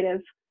negative.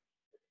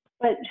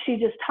 But she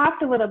just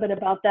talked a little bit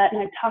about that,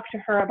 and I talked to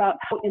her about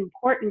how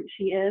important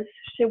she is.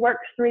 She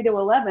works 3 to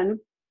 11.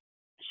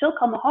 She'll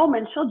come home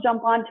and she'll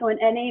jump onto an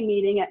NA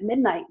meeting at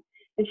midnight.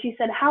 And she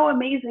said, how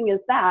amazing is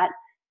that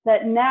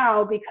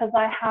now, because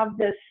I have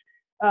this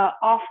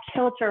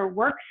off-kilter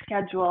work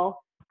schedule,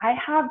 I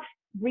have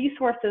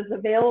resources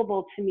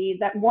available to me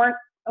that weren't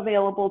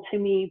available to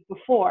me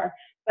before.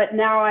 But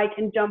now I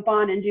can jump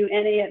on and do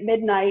NA at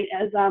midnight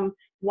as I'm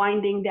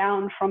winding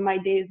down from my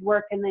day's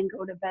work and then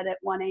go to bed at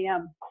 1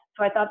 a.m.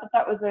 So I thought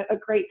that was a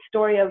great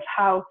story of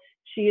how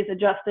she is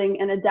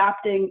adjusting and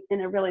adapting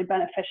in a really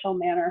beneficial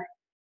manner.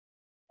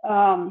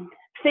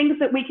 Things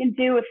that we can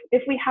do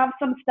if we have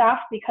some staff,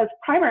 because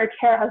primary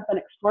care has been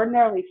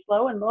extraordinarily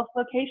slow in most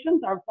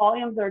locations. Our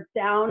volumes are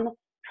down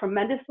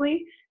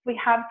tremendously. We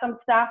have some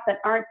staff that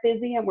aren't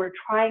busy and we're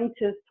trying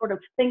to sort of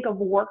think of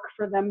work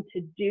for them to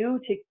do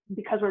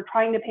because we're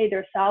trying to pay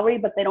their salary,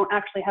 but they don't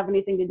actually have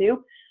anything to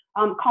do.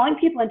 Calling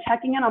people and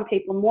checking in on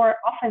people more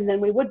often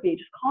than we would be,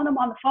 just calling them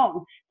on the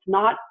phone. It's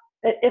not,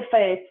 if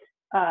a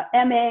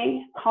MA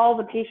calls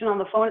a patient on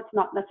the phone, it's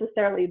not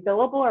necessarily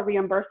billable or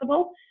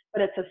reimbursable,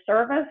 but it's a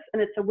service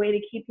and it's a way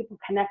to keep people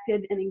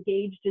connected and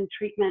engaged in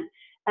treatment.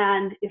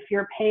 And if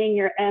you're paying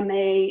your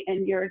MA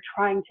and you're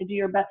trying to do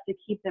your best to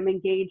keep them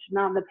engaged and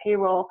on the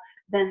payroll,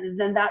 then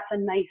that's a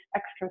nice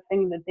extra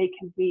thing that they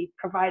can be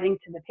providing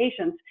to the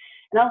patients.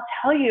 And I'll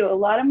tell you, a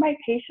lot of my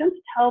patients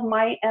tell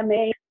my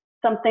MA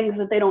some things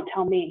that they don't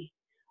tell me.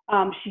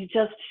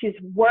 She's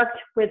worked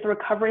with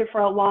recovery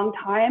for a long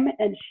time,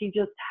 and she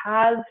just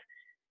kind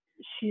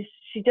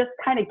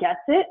of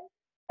gets it.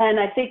 And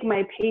I think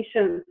my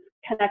patients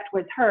connect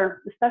with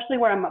her, especially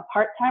where I'm a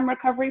part-time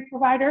recovery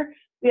provider.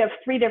 We have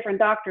 3 different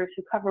doctors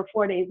who cover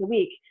 4 days a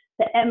week.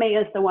 The MA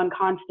is the one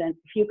constant.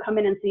 If you come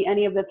in and see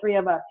any of the 3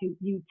 of us,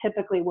 you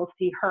typically will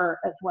see her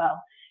as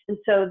well. And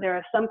so there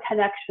are some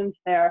connections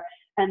there,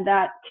 and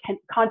that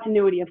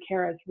continuity of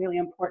care is really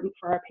important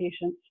for our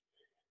patients.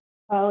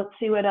 Let's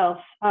see what else.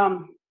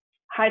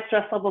 High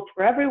stress levels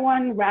for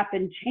everyone,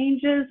 rapid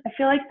changes. I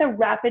feel like the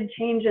rapid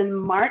change in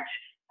March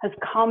has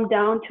calmed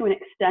down to an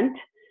extent.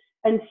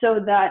 And so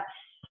that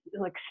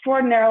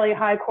extraordinarily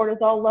high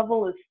cortisol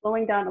level is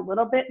slowing down a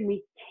little bit, and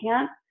we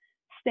can't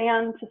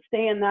stand to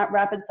stay in that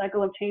rapid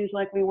cycle of change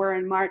like we were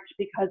in March,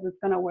 because it's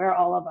going to wear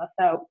all of us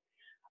out.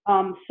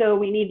 So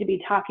we need to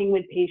be talking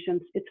with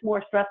patients. It's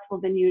more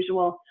stressful than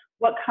usual.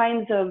 What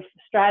kinds of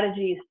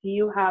strategies do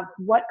you have?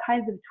 What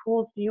kinds of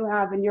tools do you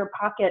have in your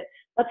pocket?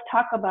 Let's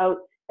talk about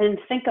and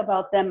think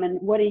about them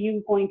and what are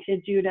you going to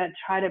do to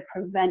try to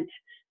prevent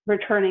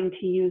returning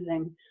to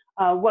using?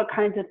 What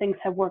kinds of things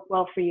have worked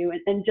well for you?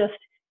 And just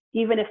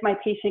even if my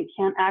patient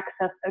can't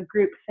access a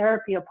group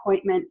therapy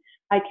appointment,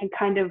 I can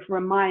kind of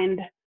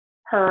remind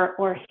her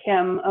or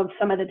him of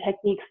some of the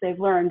techniques they've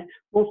learned.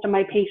 Most of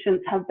my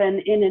patients have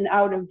been in and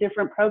out of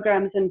different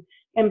programs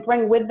and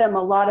bring with them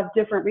a lot of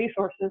different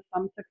resources,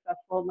 some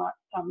successful,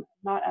 some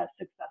not as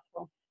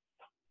successful.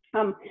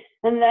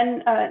 And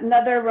then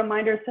another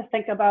reminder to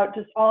think about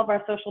just all of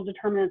our social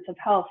determinants of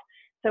health.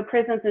 So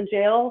prisons and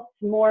jails,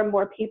 more and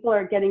more people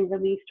are getting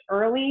released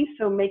early.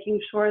 So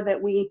making sure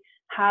that we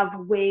have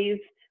ways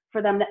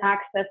for them to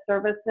access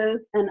services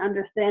and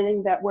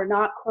understanding that we're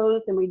not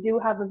closed and we do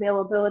have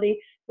availability.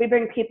 We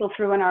bring people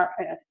through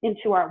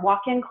into our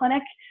walk-in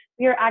clinic.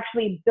 We are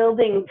actually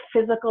building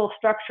physical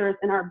structures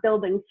in our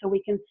buildings so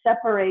we can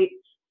separate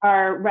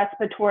our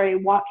respiratory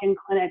walk-in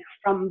clinic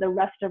from the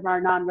rest of our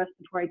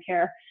non-respiratory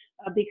care.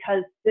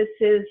 Because this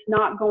is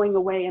not going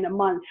away in a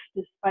month,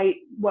 despite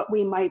what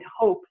we might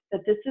hope,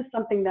 that this is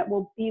something that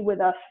will be with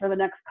us for the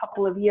next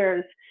couple of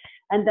years,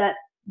 and that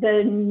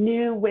the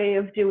new way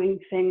of doing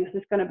things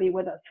is going to be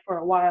with us for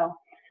a while.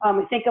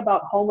 We think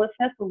about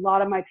homelessness. A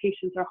lot of my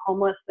patients are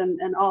homeless, and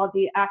all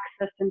the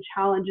access and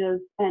challenges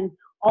and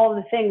all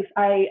the things.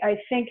 I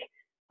think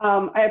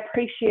I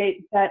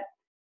appreciate that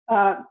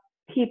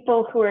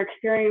people who are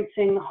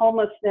experiencing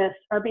homelessness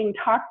are being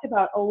talked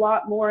about a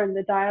lot more in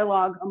the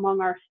dialogue among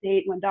our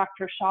state when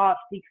Dr. Shaw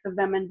speaks of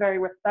them and very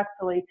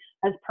respectfully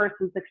as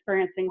persons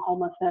experiencing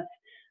homelessness.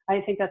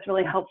 I think that's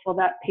really helpful,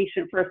 that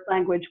patient first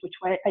language, which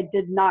I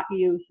did not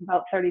use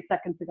about 30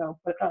 seconds ago,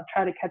 but I'll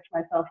try to catch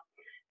myself.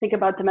 Think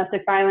about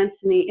domestic violence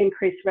and the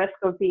increased risk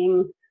of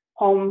being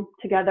home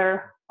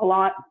together a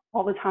lot,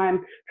 all the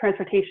time,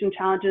 transportation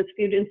challenges,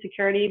 food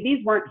insecurity.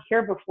 These weren't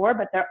here before,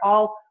 but they're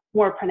all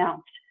more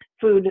pronounced.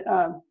 Food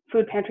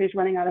pantries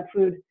running out of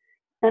food,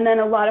 and then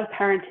a lot of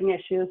parenting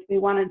issues. We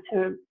wanted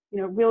to,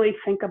 really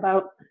think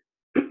about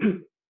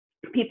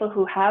people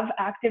who have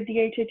active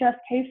DHHS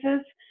cases,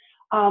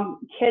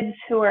 kids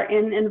who are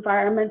in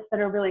environments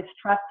that are really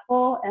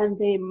stressful and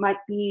they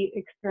might be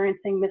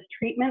experiencing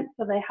mistreatment,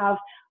 so they have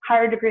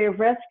higher degree of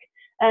risk,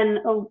 and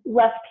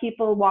less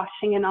people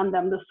watching in on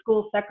them. The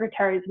school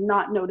secretaries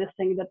not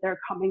noticing that they're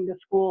coming to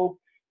school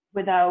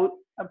without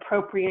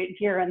appropriate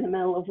gear in the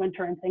middle of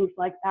winter and things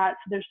like that.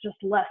 So there's just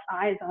less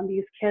eyes on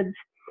these kids.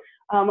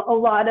 A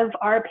lot of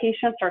our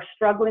patients are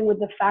struggling with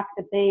the fact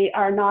that they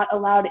are not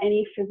allowed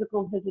any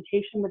physical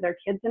visitation with their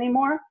kids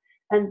anymore.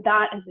 And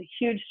that is a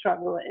huge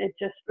struggle. It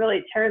just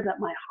really tears at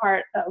my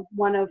heart.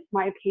 One of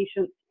my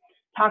patients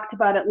talked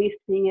about at least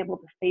being able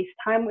to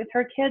FaceTime with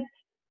her kids,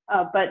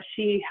 but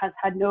she has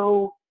had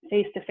no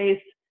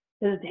face-to-face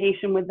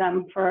visitation with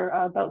them for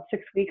about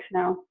 6 weeks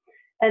now.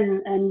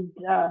 And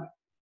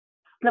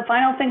the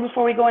final thing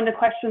before we go into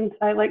questions,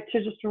 I like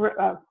to just,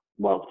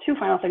 two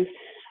final things.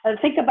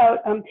 Think about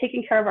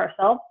taking care of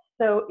ourselves.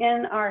 So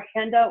in our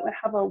handout, we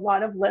have a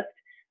lot of lists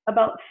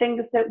about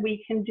things that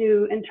we can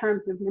do in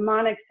terms of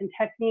mnemonics and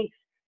techniques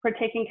for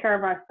taking care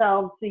of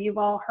ourselves. So you've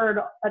all heard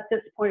at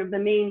this point of the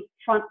main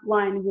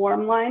frontline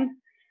warm line.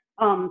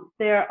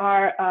 There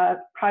are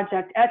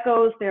Project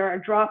Echoes, there are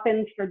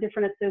drop-ins for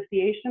different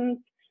associations.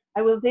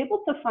 I was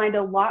able to find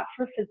a lot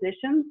for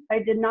physicians. I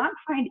did not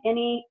find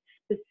any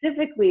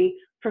specifically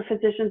for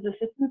physicians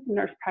assistants and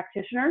nurse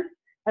practitioners.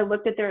 I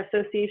looked at their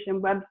association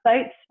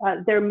websites.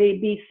 There may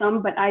be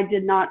some, but I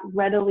did not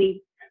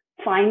readily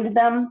find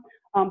them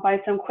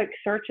by some quick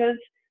searches.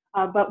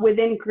 But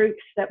within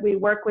groups that we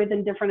work with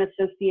in different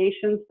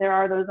associations, there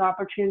are those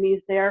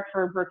opportunities there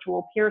for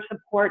virtual peer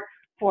support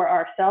for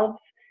ourselves.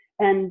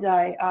 And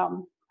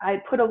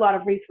I put a lot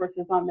of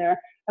resources on there.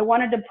 I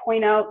wanted to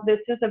point out this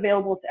is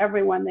available to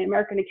everyone. The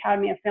American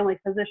Academy of Family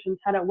Physicians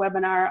had a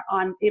webinar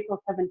on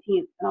April 17th,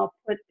 and I'll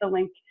put the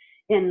link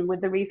in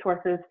with the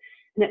resources.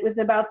 And it was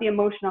about the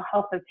emotional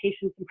health of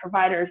patients and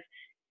providers.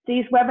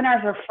 These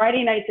webinars are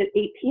Friday nights at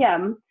 8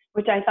 p.m.,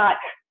 which I thought,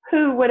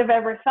 who would have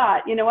ever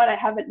thought? You know what? I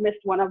haven't missed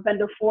one. I've been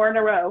to 4 in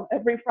a row.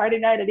 Every Friday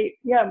night at 8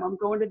 p.m., I'm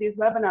going to these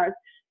webinars.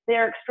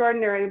 They're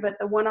extraordinary, but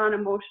the one on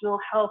emotional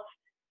health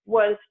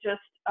was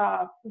just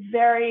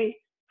very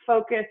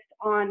focused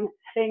on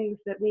things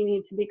that we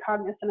need to be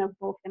cognizant of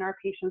both in our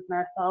patients and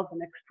ourselves,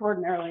 and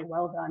extraordinarily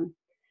well done.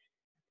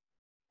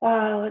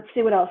 Let's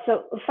see what else.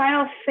 So the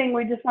final thing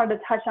we just wanted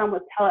to touch on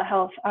was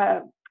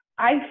telehealth.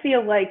 I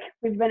feel like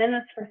we've been in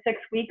this for 6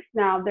 weeks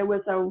now. There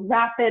was a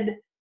rapid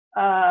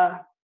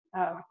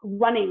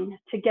running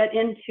to get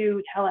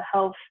into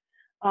telehealth.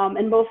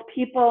 And most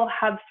people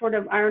have sort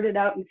of ironed it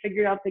out and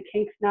figured out the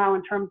kinks now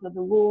in terms of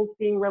the rules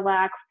being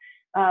relaxed,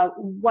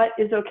 what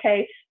is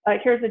okay.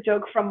 Here's a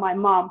joke from my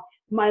mom.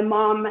 My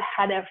mom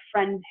had a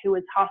friend who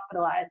was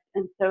hospitalized,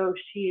 and so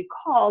she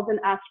called and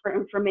asked for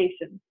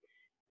information.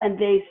 And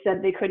they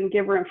said they couldn't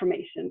give her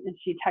information. And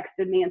she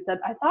texted me and said,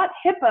 I thought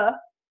HIPAA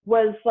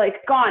was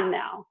like gone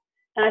now.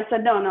 And I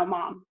said, no,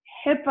 Mom.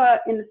 HIPAA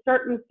in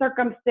certain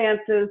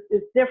circumstances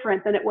is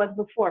different than it was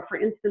before. For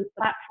instance,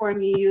 the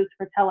platform you use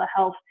for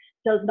telehealth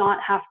does not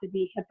have to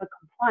be HIPAA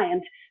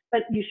compliant,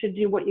 but you should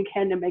do what you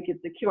can to make it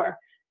secure.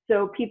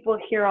 So people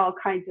hear all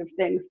kinds of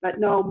things, but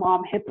no,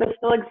 Mom, HIPAA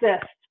still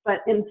exists, but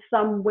in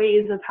some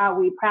ways of how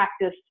we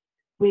practice,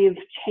 we've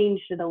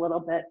changed it a little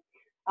bit.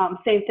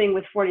 Same thing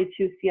with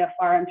 42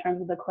 CFR in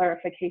terms of the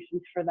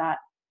clarifications for that.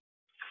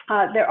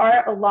 There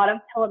are a lot of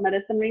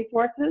telemedicine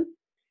resources,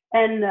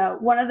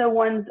 and one of the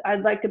ones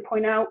I'd like to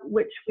point out,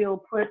 which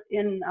we'll put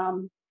in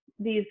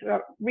these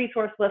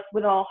resource lists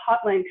with all hot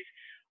links,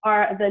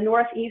 are the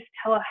Northeast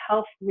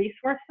Telehealth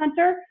Resource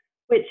Center,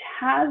 which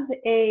has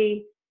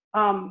a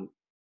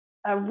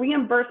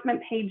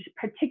reimbursement page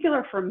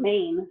particular for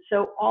Maine.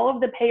 So all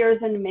of the payers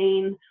in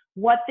Maine,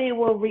 what they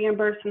will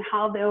reimburse and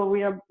how they'll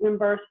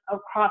reimburse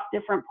across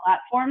different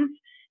platforms.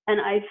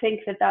 And I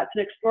think that that's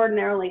an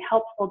extraordinarily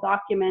helpful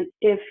document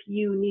if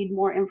you need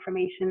more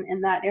information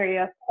in that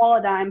area.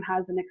 Qualidigm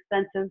has an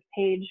extensive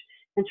page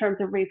in terms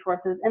of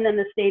resources. And then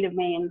the state of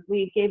Maine,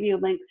 we gave you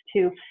links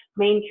to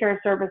Maine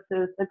Care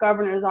Services, the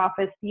Governor's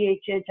Office,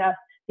 DHHS,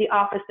 the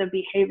Office of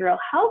Behavioral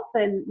Health,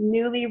 and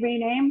newly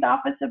renamed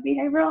Office of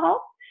Behavioral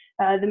Health,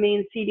 the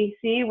Maine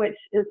CDC, which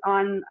is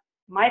on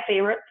my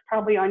favorites,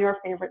 probably on your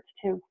favorites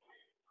too.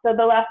 So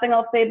the last thing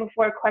I'll say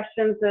before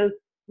questions is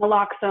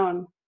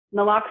naloxone.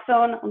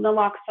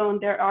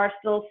 Naloxone, there are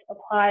still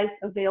supplies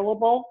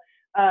available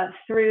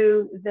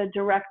through the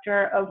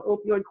Director of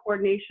Opioid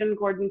Coordination,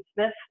 Gordon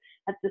Smith,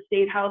 at the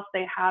State House.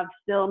 They have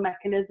still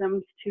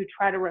mechanisms to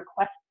try to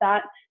request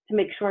that, to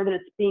make sure that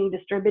it's being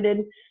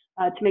distributed,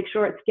 to make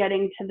sure it's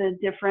getting to the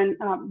different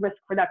risk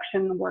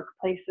reduction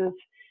workplaces.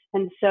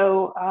 And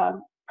so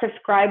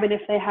prescribe it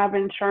if they have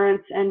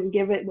insurance, and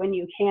give it when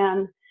you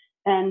can,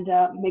 and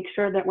make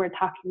sure that we're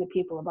talking to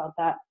people about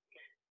that.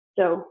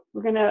 So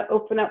we're going to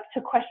open up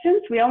to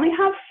questions. We only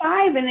have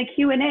 5 in the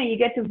Q&A. You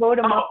get to vote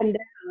them up and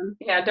down.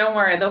 Yeah, don't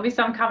worry. There'll be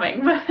some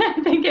coming. But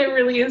I think it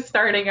really is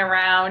starting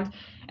around.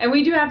 And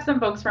we do have some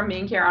folks from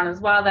MaineCare on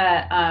as well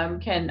that are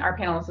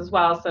panelists as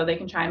well, so they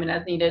can chime in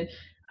as needed.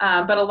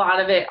 But a lot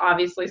of it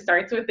obviously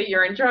starts with the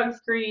urine drug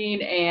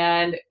screen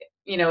and,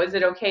 you know, is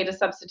it okay to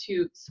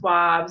substitute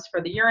swabs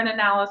for the urine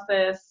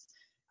analysis,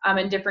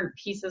 and different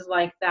pieces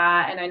like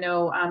that. And I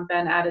know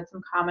Ben added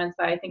some comments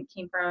that I think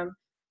came from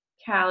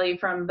Callie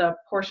from the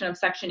portion of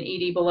section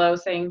 80 below,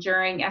 saying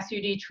during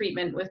SUD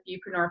treatment with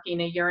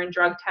buprenorphine, a urine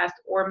drug test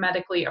or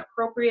medically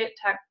appropriate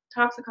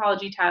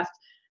toxicology test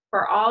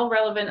for all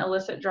relevant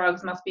illicit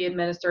drugs must be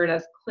administered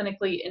as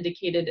clinically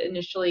indicated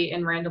initially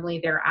and randomly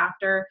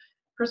thereafter.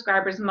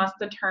 Prescribers must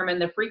determine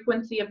the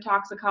frequency of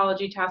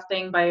toxicology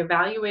testing by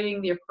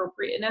evaluating the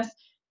appropriateness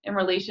in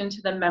relation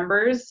to the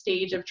member's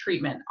stage of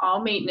treatment.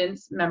 All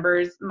maintenance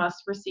members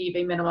must receive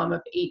a minimum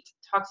of 8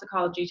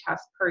 toxicology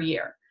tests per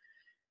year.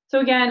 So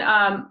again,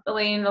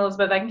 Elaine and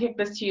Elizabeth, I can kick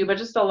this to you, but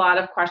just a lot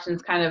of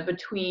questions kind of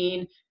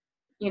between,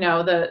 you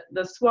know,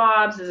 the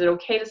swabs. Is it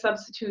okay to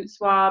substitute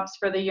swabs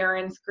for the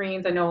urine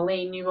screens? I know,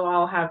 Elaine, you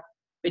all have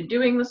been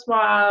doing the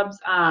swabs.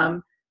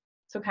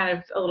 So kind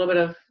of a little bit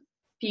of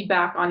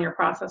feedback on your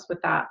process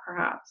with that,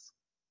 perhaps.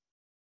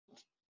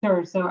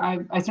 Sure. So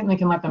I certainly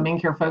can let the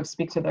MaineCare folks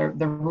speak to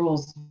the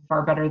rules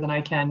far better than I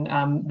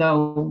can,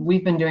 though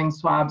we've been doing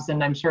swabs,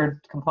 and I'm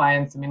sure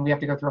compliance, I mean, we have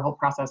to go through a whole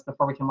process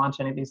before we can launch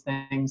any of these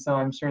things, so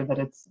I'm sure that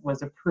it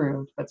was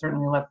approved, but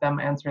certainly let them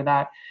answer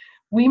that.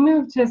 We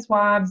moved to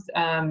swabs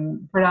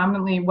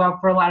predominantly, well,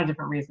 for a lot of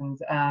different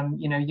reasons.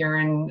 You know,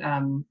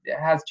 urine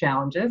has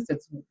challenges.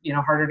 It's, you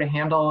know, harder to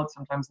handle. It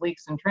sometimes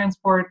leaks in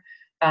transport.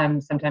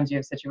 Sometimes you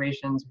have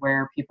situations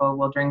where people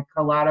will drink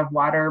a lot of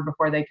water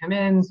before they come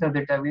in, so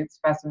they're dilute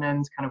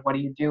specimens. Kind of what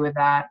do you do with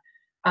that?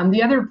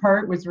 The other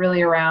part was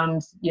really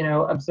around, you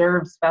know,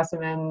 observed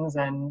specimens,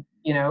 and,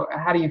 you know,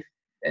 how do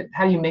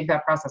you make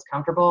that process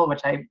comfortable,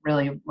 which I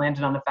really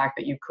landed on the fact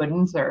that you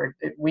couldn't, or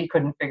we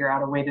couldn't figure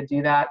out a way to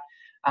do that.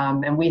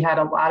 And we had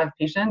a lot of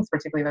patients,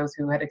 particularly those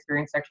who had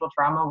experienced sexual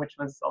trauma, which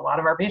was a lot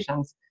of our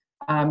patients,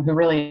 who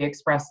really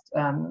expressed,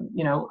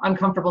 you know,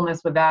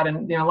 uncomfortableness with that.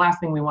 And, you know, last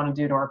thing we want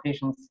to do to our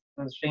patients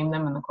is shame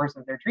them in the course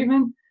of their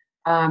treatment.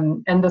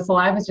 And the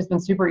saliva has just been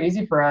super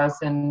easy for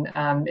us, and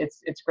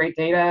it's great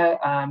data.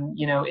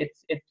 You know,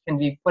 it can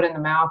be put in the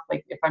mouth.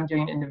 Like if I'm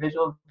doing an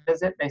individual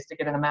visit, they stick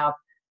it in the mouth,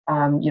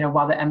 you know,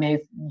 while the MA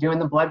is doing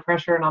the blood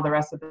pressure and all the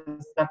rest of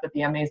the stuff that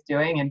the MA is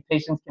doing, and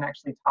patients can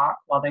actually talk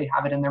while they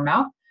have it in their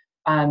mouth.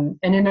 And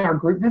in our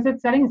group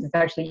visit settings, it's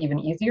actually even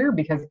easier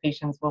because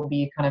patients will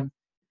be kind of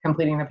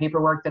completing the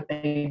paperwork that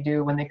they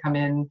do when they come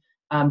in,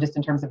 just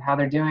in terms of how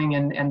they're doing,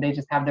 and they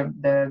just have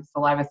the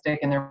saliva stick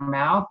in their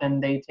mouth,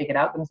 and they take it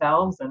out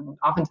themselves, and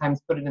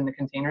oftentimes put it in the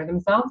container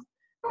themselves.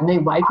 And they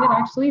like it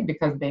actually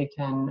because they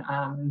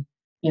can,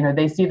 you know,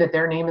 they see that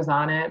their name is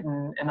on it,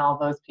 and all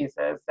those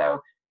pieces.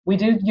 So we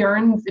do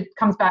urines. It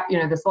comes back, you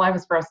know, the saliva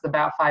is for us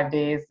about 5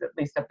 days, at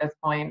least at this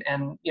point.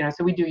 And, you know,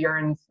 so we do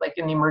urines like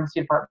in the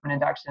emergency department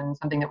induction,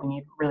 something that we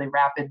need really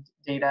rapid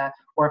data,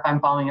 or if I'm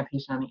following a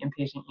patient on the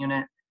inpatient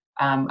unit.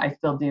 I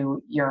still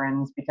do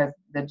urines because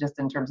just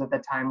in terms of the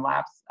time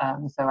lapse.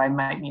 So I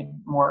might need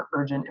more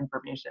urgent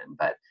information.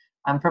 But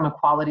from a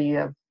quality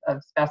of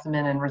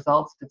specimen and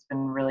results, it's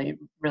been really,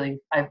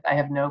 I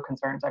have no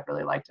concerns. I've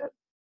really liked it.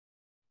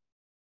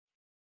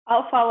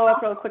 I'll follow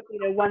up real quickly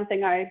to one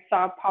thing I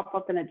saw pop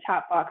up in the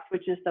chat box,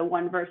 which is the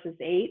 1 versus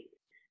 8.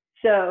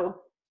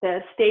 So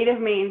the state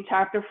of Maine,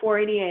 Chapter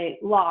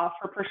 488 law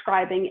for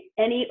prescribing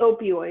any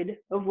opioid,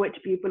 of which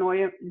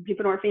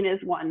buprenorphine is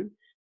one,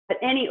 but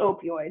any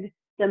opioid,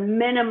 the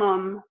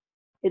minimum,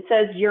 it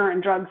says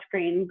urine drug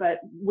screen,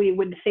 but we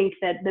would think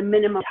that the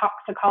minimum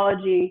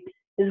toxicology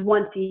is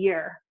once a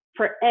year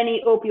for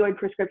any opioid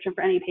prescription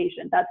for any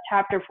patient. That's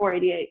Chapter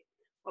 488.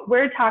 What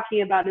we're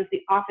talking about is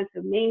the Office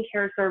of Maine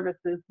Care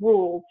Services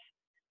rules,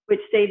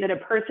 which say that a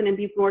person in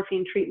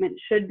buprenorphine treatment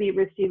should be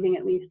receiving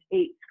at least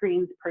 8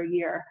 screens per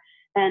year.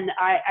 And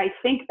I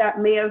think that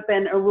may have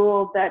been a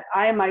rule that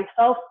I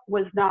myself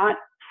was not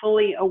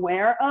fully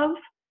aware of,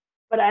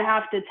 but I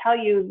have to tell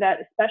you that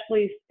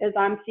especially as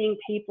I'm seeing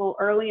people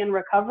early in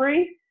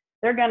recovery,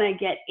 they're gonna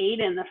get 8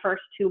 in the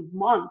first 2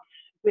 months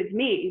with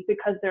me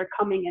because they're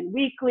coming in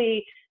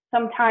weekly.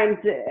 Sometimes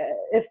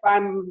if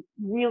I'm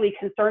really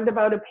concerned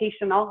about a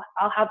patient, I'll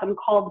have them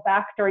called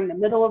back during the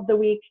middle of the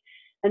week.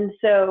 And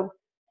so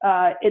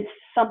it's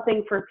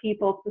something for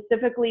people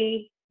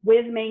specifically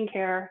with Maine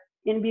Care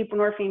in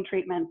buprenorphine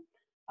treatment.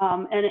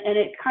 And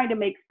it kind of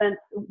makes sense.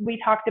 We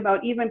talked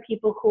about even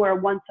people who are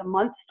once a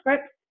month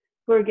scripts,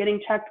 who are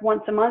getting checked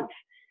once a month.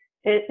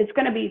 It's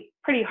going to be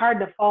pretty hard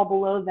to fall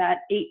below that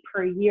 8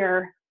 per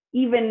year,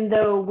 even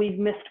though we've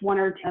missed 1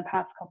 or 2 in the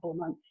past couple of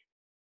months.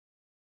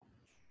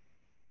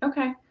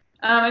 Okay.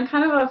 And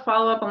kind of a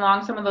follow-up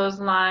along some of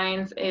those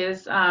lines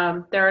is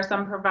there are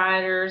some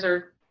providers,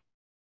 or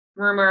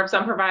rumor of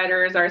some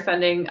providers are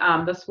sending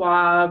the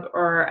swab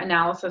or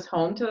analysis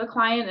home to the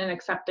client and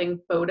accepting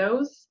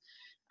photos.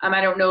 I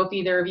don't know if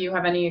either of you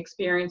have any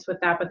experience with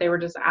that, but they were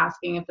just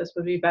asking if this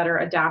would be better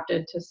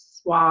adapted to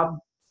swab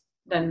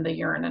than the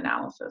urine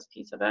analysis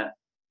piece of it.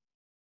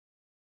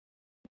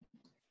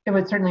 It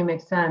would certainly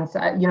make sense.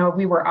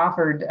 We were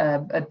offered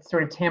a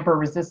sort of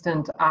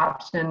tamper-resistant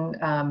option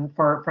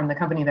from the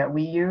company that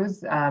we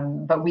use,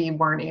 but we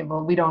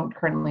don't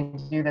currently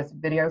do this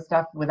video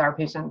stuff with our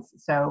patients,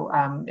 so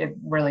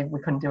we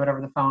couldn't do it over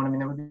the phone. I mean,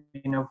 there would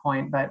be no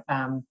point, but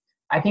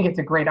I think it's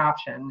a great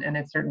option, and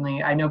it's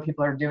certainly, I know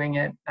people are doing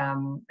it,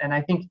 and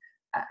I think,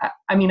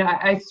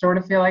 I sort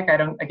of feel like, I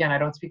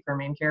don't speak for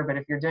Maine Care, but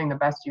if you're doing the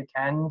best you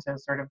can to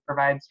sort of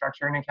provide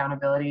structure and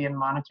accountability and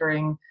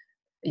monitoring,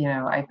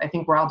 I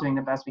think we're all doing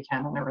the best we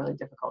can in a really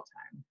difficult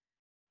time.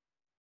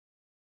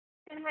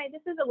 And hi,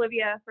 this is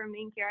Olivia from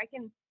Maine Care. I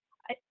can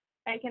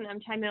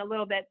chime in a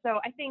little bit. So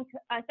I think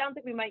it sounds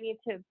like we might need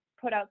to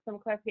put out some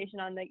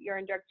clarification on the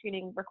urine drug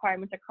screening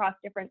requirements across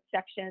different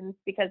sections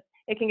because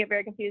it can get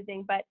very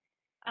confusing. But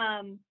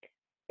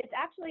it's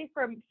actually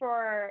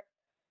for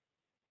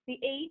the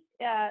 8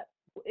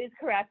 is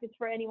correct. It's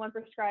for anyone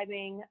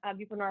prescribing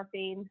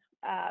buprenorphine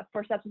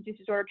for substance use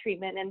disorder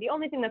treatment. And the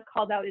only thing that's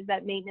called out is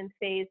that maintenance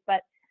phase.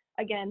 But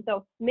again,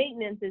 so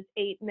maintenance is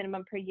 8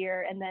 minimum per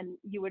year, and then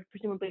you would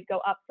presumably go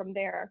up from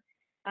there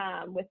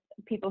with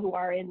people who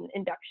are in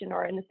induction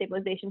or in the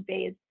stabilization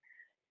phase.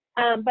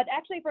 But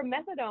actually for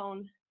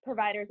methadone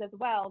providers as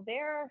well,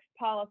 their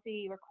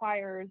policy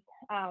requires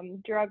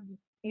drug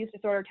use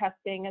disorder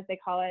testing, as they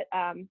call it,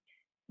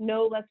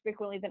 no less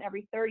frequently than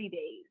every 30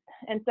 days.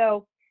 And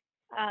so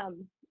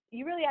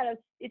you really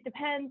it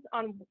depends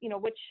on,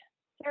 which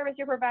service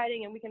you're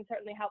providing, and we can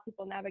certainly help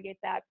people navigate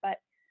that. But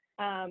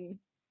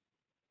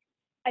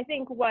I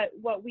think what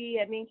we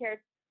at Maine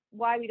Care,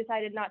 why we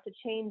decided not to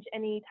change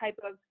any type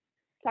of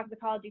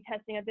toxicology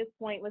testing at this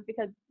point was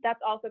because that's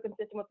also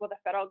consistent with what the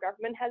federal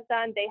government has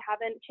done. They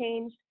haven't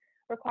changed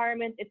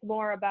requirements. It's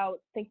more about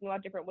thinking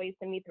about different ways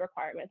to meet the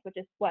requirements, which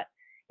is what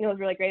was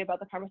really great about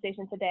the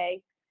conversation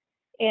today.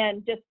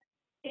 And just,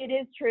 it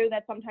is true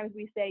that sometimes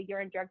we say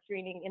urine drug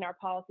screening in our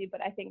policy,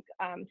 but I think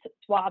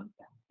swab,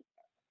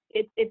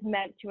 it's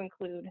meant to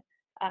include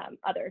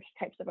other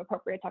types of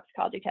appropriate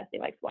toxicology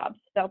testing like swabs.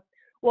 So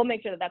we'll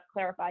make sure that that's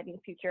clarified in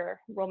future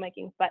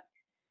rulemakings. But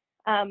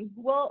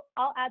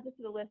I'll add this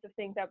to the list of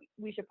things that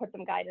we should put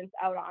some guidance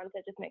out on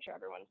to just make sure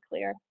everyone's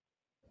clear.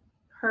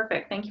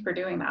 Perfect. Thank you for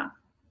doing that.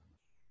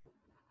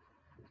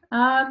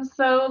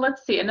 So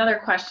let's see,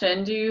 another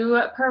question.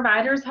 Do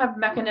providers have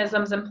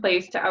mechanisms in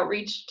place to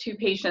outreach to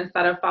patients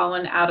that have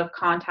fallen out of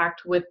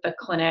contact with the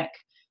clinic?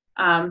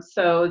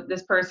 So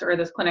this person or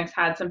this clinic's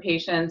had some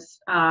patients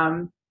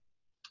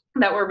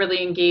that were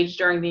really engaged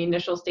during the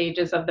initial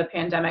stages of the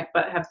pandemic,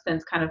 but have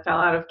since kind of fell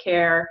out of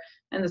care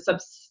in the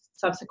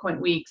subsequent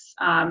weeks.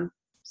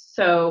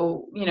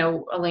 So,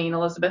 Elaine,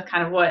 Elizabeth,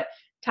 kind of what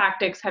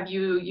tactics have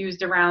you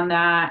used around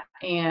that,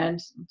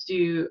 and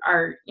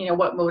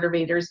what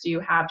motivators do you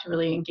have to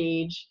really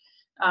engage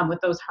with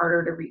those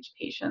harder to reach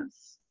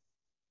patients?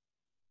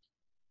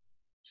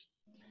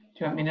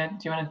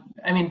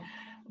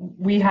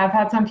 We have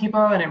had some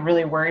people, and it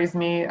really worries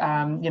me,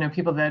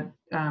 people that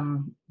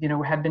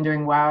had been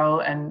doing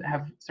well and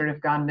have sort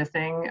of gone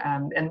missing.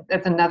 And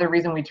that's another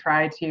reason we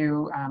try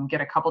to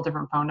get a couple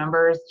different phone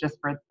numbers, just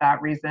for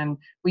that reason.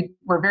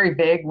 We're very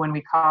vague when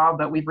we call,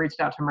 but we've reached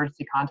out to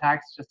emergency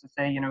contacts just to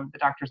say, the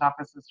doctor's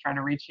office is trying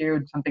to reach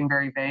you, something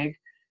very vague.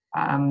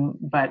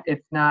 But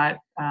it's not,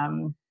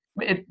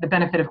 the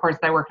benefit, of course,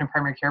 I work in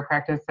primary care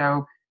practice,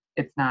 so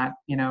it's not,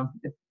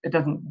 it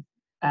doesn't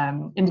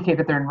indicate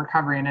that they're in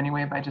recovery in any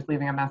way by just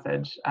leaving a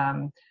message.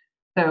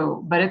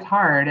 But it's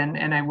hard,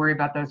 and I worry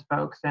about those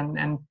folks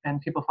and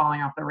people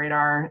falling off the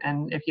radar.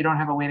 And if you don't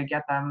have a way to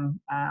get them,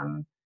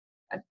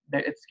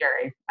 it's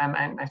scary.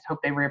 I hope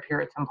they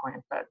reappear at some point.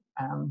 But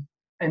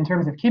in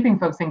terms of keeping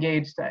folks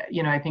engaged,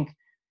 I think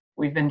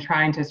we've been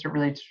trying to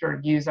really sort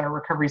of use our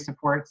recovery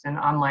supports and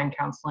online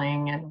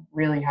counseling, and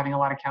really having a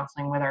lot of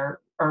counseling with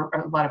or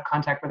a lot of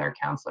contact with our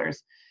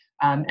counselors.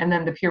 And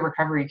then the peer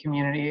recovery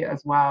community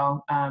as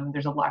well.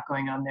 There's a lot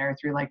going on there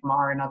through like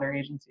MAR and other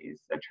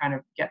agencies. So trying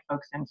to get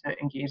folks into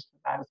engaged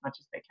with that as much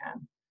as they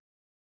can.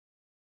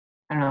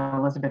 I don't know,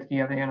 Elizabeth, do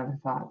you have any other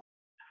thoughts?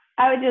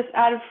 I would just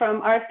add,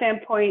 from our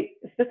standpoint,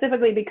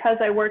 specifically because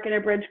I work in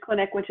a bridge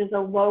clinic, which is a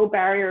low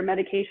barrier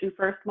medication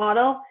first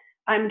model,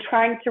 I'm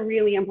trying to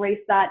really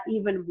embrace that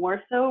even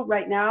more so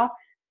right now.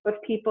 If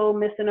people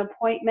miss an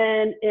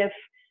appointment, if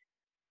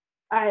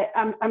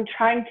I'm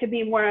trying to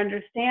be more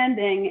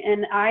understanding,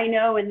 and I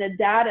know, and the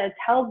data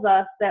tells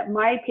us that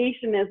my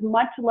patient is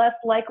much less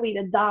likely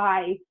to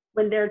die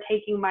when they're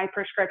taking my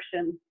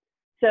prescription.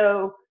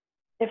 So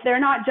if they're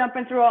not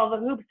jumping through all the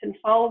hoops and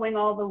following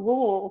all the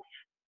rules,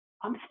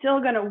 I'm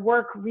still going to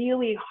work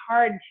really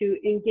hard to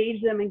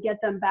engage them and get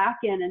them back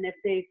in. And if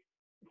they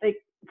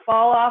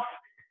fall off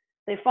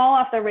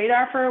the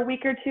radar for a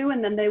week or two,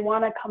 and then they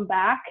want to come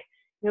back,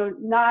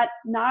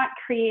 not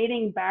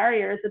creating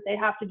barriers that they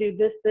have to do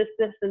this,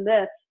 and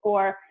this,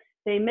 or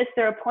they missed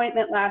their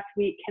appointment last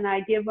week. Can I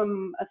give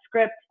them a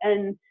script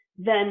and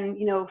then,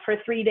 for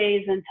 3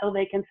 days until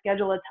they can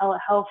schedule a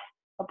telehealth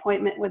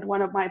appointment with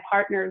one of my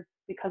partners,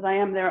 because I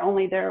am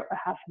only there a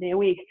half a day a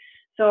week.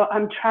 So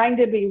I'm trying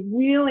to be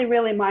really,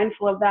 really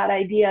mindful of that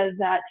idea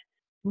that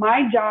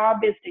my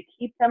job is to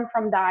keep them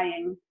from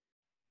dying.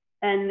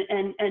 And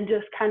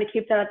just kind of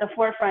keep that at the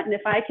forefront. And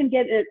if I can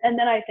get it, and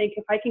then I think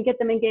if I can get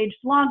them engaged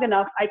long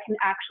enough, I can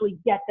actually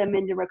get them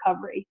into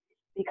recovery,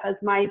 because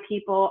my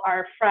people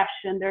are fresh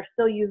and they're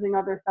still using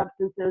other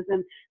substances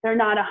and they're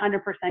not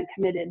 100%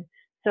 committed.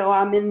 So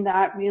I'm in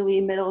that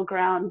really middle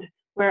ground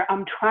where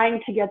I'm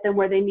trying to get them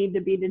where they need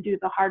to be to do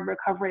the hard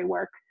recovery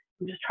work.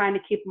 I'm just trying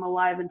to keep them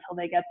alive until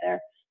they get there.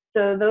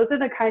 So those are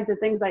the kinds of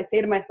things I say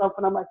to myself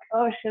when I'm like,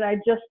 oh, should I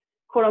just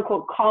quote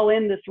unquote call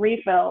in this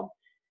refill?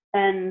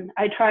 And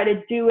I try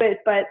to do it,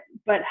 but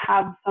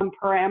have some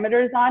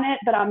parameters on it,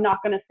 but I'm not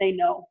going to say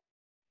no.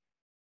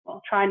 Well,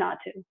 try not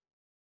to.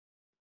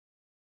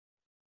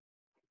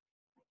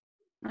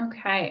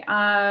 Okay,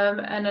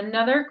 and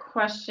another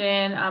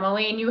question,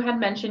 Elaine, you had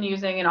mentioned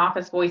using an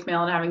office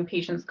voicemail and having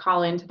patients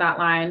call into that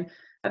line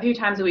a few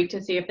times a week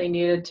to see if they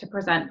needed to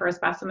present for a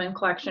specimen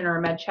collection or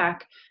a med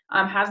check.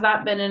 Has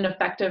that been an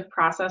effective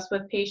process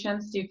with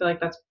patients? Do you feel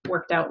like that's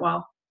worked out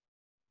well?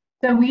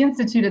 So we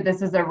instituted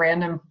this as a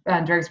random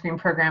drug screen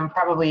program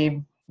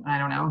probably,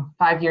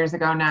 5 years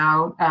ago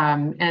now.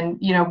 And,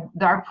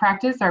 our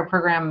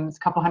program is a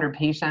couple hundred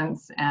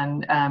patients,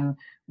 and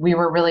we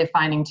were really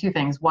finding two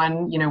things.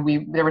 One,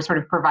 there was sort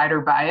of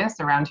provider bias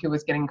around who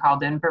was getting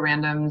called in for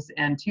randoms.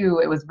 And two,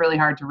 it was really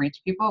hard to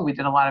reach people. We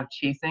did a lot of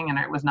chasing, and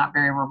it was not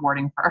very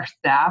rewarding for our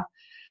staff.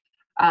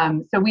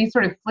 So we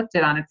sort of flipped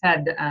it on its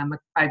head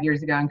 5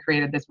 years ago and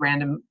created this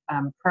random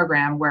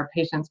program where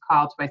patients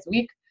call twice a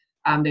week.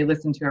 They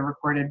listen to a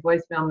recorded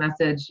voicemail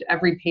message.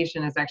 Every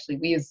patient is actually,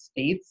 we use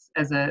states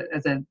as a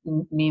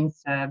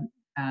means to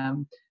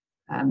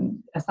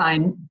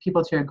assign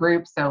people to a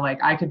group. So like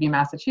I could be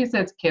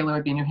Massachusetts, Kayla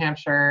would be New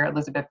Hampshire,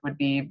 Elizabeth would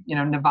be,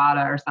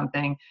 Nevada or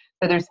something.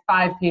 So there's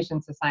 5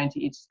 patients assigned to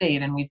each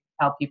state. And we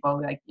tell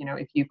people like,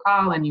 if you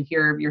call and you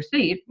hear your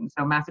state, and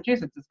so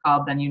Massachusetts is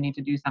called, then you need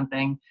to do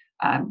something,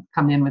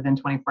 come in within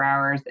 24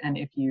 hours. And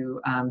if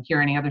you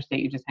hear any other state,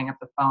 you just hang up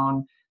the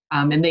phone.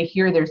 And they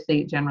hear their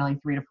state generally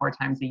 3 to 4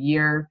 times a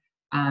year.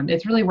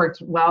 It's really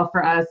worked well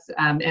for us.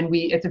 And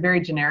it's a very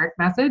generic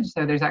message.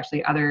 So there's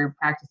actually other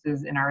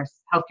practices in our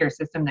healthcare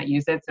system that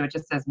use it. So it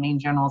just says Maine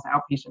General's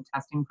outpatient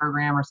testing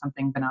program or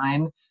something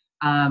benign.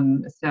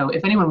 So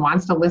if anyone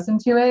wants to listen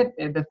to it,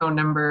 the phone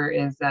number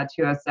is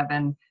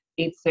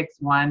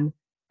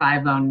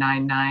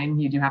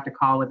 207-861-5099. You do have to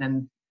call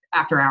within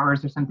after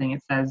hours or something.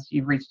 It says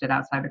you've reached it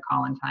outside the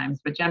call-in times,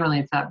 but generally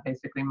it's up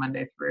basically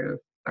Monday through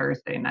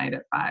Thursday night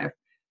at 5.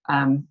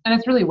 And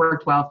it's really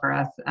worked well for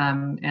us.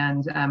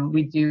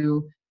 We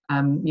do,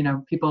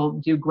 people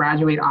do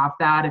graduate off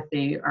that if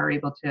they are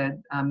able to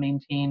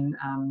maintain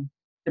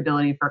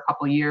stability for a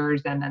couple of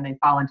years, and then they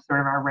fall into sort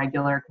of our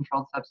regular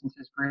controlled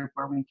substances group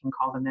where we can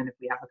call them in if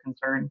we have a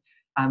concern,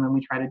 and we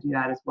try to do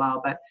that as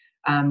well. But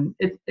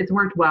it's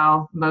worked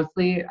well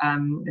mostly.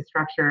 It's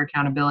structure,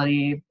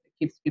 accountability,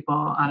 keeps people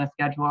on a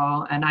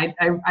schedule, and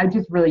I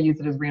just really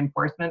use it as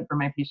reinforcement for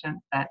my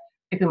patients that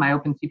particularly my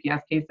open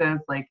CPS cases,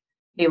 like,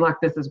 hey, look,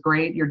 this is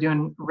great. You're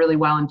doing really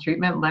well in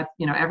treatment. Let's,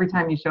 every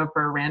time you show up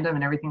for a random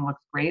and everything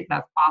looks great,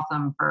 that's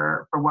awesome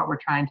for what we're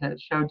trying to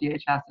show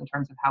DHS in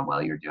terms of how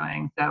well you're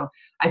doing. So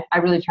I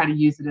really try to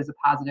use it as a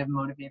positive,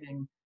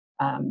 motivating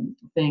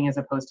thing as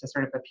opposed to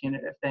sort of a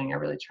punitive thing. I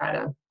really try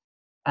to,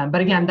 but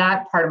again,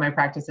 that part of my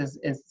practice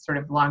is sort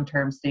of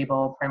long-term,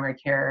 stable primary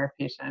care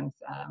patients.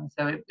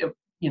 So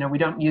we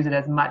don't use it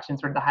as much in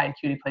sort of the high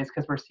acuity place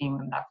because we're seeing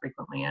them that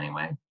frequently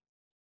anyway.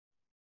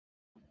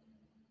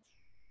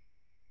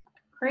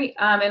 Great.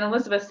 And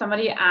Elizabeth,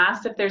 somebody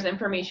asked if there's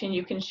information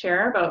you can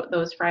share about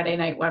those Friday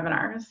night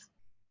webinars.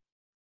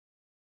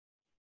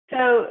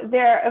 So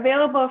they're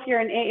available if you're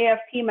an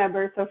AAFP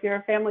member. So if you're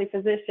a family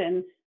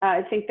physician,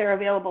 I think they're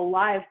available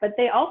live, but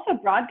they also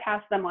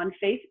broadcast them on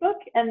Facebook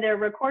and they're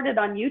recorded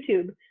on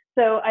YouTube.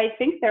 So I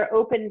think they're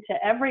open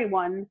to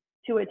everyone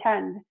to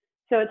attend.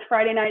 So it's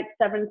Friday night,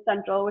 7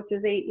 Central, which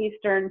is 8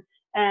 Eastern,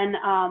 and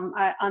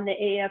on the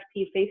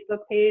AAFP Facebook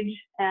page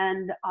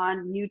and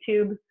on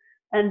YouTube.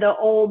 And the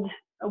old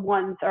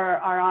ones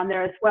are on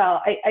there as well.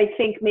 I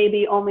think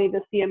maybe only the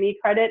CME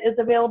credit is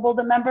available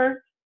to members,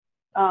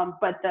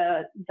 but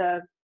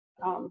the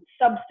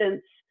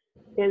substance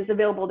is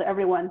available to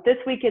everyone. This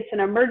week it's an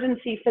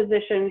emergency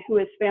physician who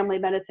is family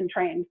medicine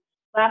trained.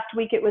 Last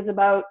week it was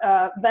about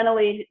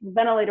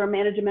ventilator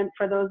management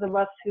for those of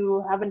us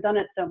who haven't done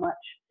it so much.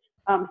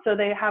 So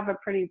they have a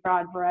pretty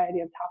broad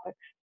variety of topics.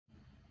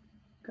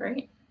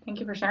 Great, thank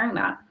you for sharing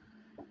that.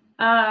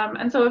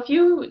 And so a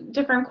few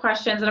different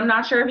questions, and I'm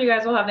not sure if you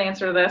guys will have the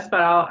answer to this,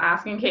 but I'll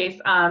ask in case.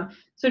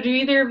 So do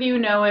either of you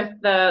know if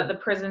the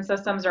prison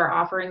systems are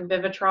offering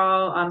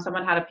Vivitrol?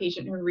 Someone had a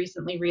patient who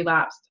recently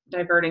relapsed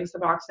diverting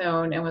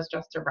Suboxone and was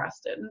just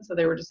arrested. And so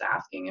they were just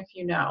asking if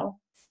you know.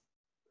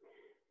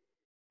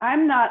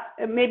 I'm not,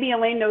 maybe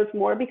Elaine knows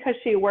more because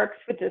she works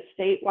with the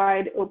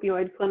statewide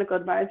opioid clinical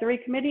advisory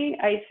committee.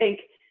 I think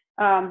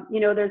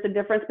there's a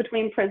difference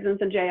between prisons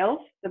and jails.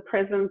 The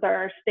prisons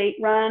are state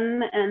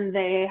run and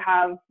they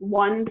have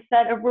one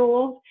set of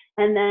rules,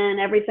 and then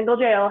every single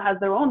jail has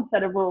their own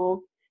set of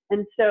rules.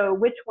 And so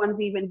which ones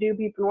even do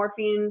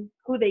buprenorphine,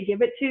 who they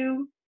give it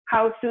to,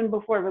 how soon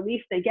before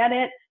release they get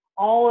it,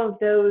 all of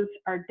those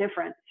are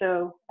different.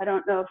 So I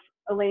don't know if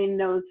Elaine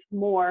knows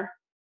more.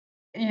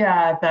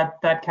 Yeah,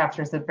 that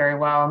captures it very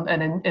well.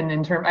 And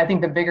in term, I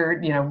think the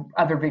bigger,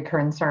 other big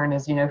concern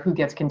is, who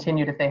gets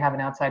continued if they have an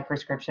outside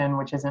prescription,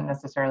 which isn't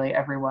necessarily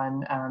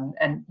everyone.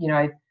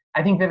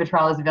 I think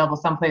Vivitrol is available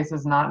some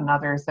places, not in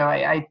others. So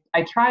I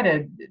try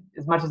to,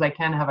 as much as I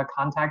can, have a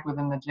contact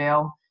within the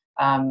jail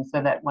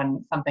so that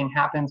when something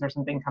happens or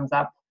something comes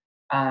up,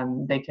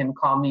 they can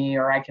call me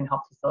or I can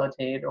help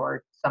facilitate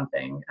or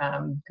something,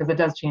 because it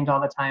does change all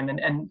the time.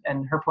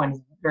 And her point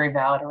is very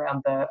valid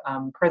around the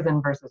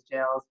prison versus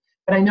jails.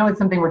 But I know it's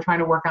something we're trying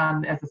to work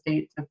on as a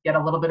state to get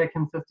a little bit of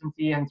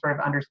consistency and sort of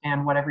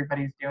understand what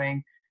everybody's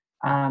doing,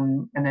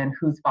 and then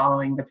who's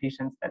following the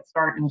patients that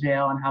start in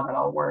jail and how that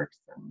all works.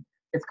 And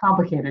it's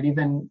complicated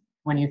even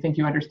when you think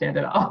you understand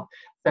it all.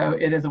 So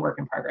it is a work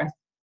in progress.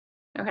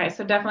 Okay,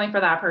 so definitely for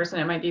that person,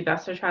 it might be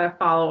best to try to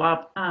follow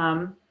up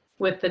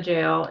with the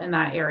jail in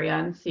that area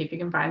and see if you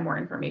can find more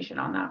information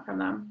on that from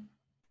them.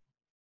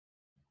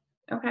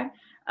 Okay.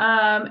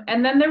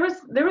 And then there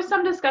was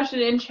some discussion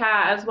in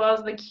chat as well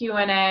as the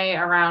Q&A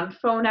around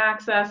phone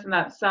access, and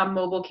that some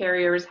mobile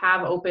carriers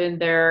have opened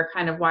their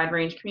kind of wide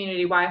range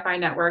community Wi-Fi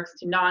networks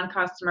to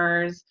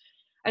non-customers.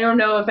 I don't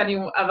know if any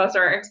of us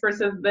are experts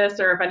in this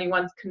or if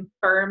anyone's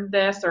confirmed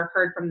this or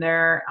heard from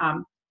their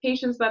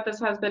patients that this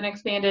has been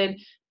expanded,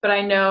 but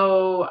I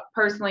know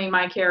personally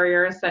my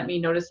carrier has sent me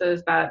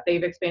notices that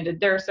they've expanded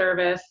their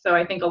service. So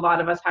I think a lot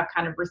of us have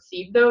kind of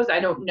received those. I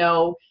don't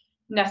know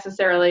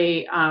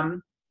necessarily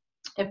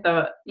if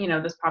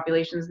this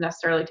population is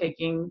necessarily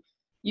taking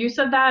use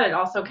of that. It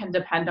also can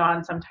depend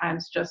on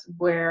sometimes just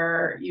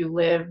where you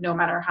live, no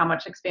matter how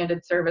much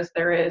expanded service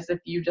there is. If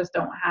you just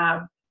don't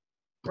have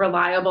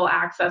reliable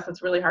access,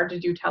 it's really hard to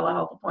do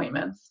telehealth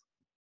appointments.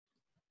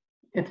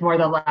 It's more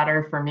the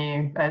latter for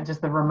me,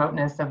 just the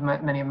remoteness of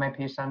many of my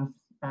patients.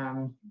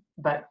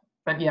 But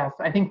yes,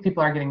 I think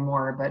people are getting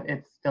more, but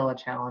it's still a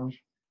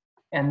challenge.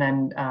 And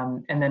then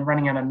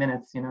running out of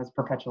minutes, is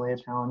perpetually a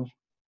challenge.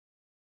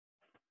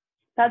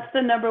 That's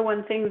the number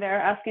one thing they're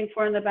asking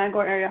for in the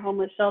Bangor area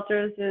homeless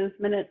shelters is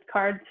minute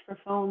cards for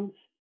phones.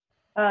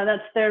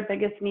 That's their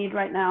biggest need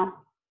right now.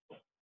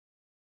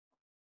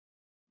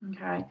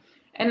 Okay.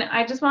 And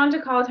I just wanted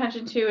to call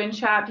attention to, in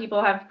chat,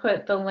 people have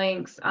put the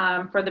links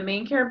for the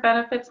MaineCare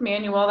benefits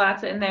manual.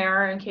 That's in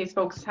there in case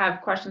folks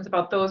have questions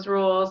about those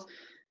rules.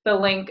 The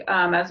link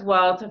as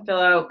well to fill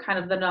out kind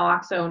of the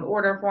naloxone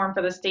order form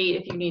for the state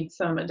if you need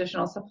some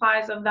additional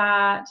supplies of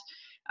that.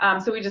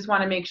 So we just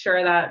want to make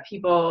sure that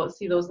people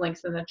see those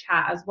links in the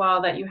chat as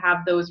well, that you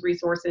have those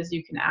resources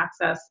you can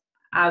access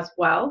as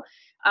well.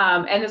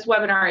 And this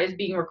webinar is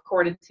being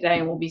recorded today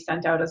and will be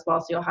sent out as well,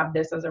 so you'll have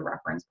this as a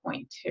reference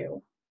point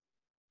too.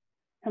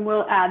 And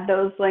we'll add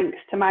those links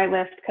to my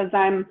list because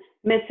I'm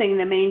missing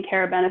the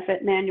MaineCare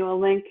benefit manual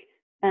link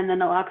and the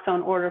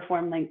naloxone order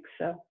form link.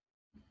 So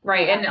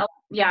Right, and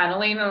yeah, and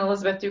Elaine and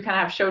Elizabeth do kind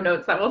of have show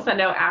notes that we'll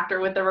send out after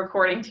with the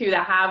recording too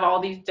that have all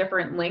these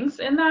different links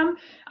in them.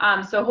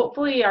 So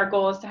hopefully our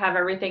goal is to have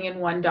everything in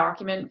one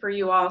document for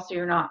you all so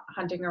you're not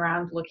hunting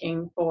around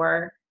looking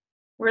for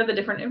where the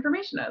different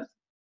information is.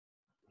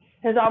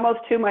 There's almost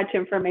too much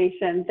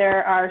information.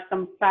 There are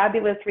some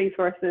fabulous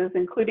resources,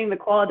 including the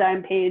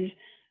Qualidigm page,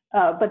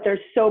 but there's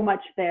so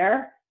much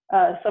there.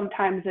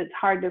 Sometimes it's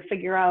hard to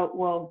figure out,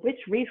 well, which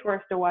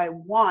resource do I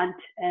want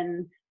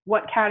and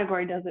what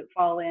category does it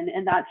fall in?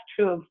 And that's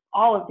true of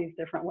all of these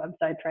different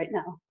websites right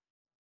now.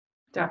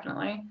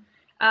 Definitely.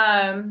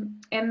 And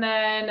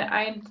then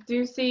I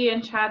do see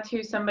in chat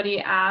too, somebody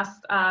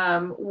asked,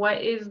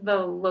 what is the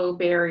low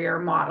barrier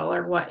model,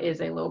 or what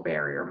is a low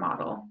barrier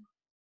model?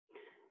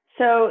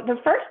 So the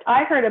first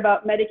I heard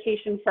about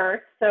medication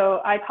first,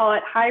 so I call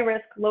it high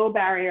risk, low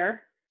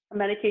barrier,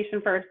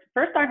 medication first.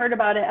 First I heard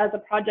about it as a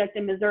project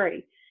in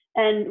Missouri,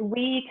 and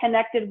we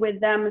connected with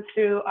them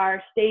through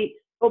our state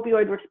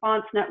opioid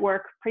response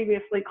network,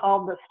 previously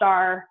called the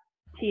STAR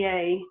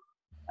TA.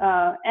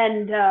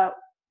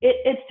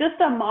 It's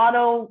just a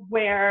model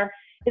where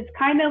it's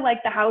kind of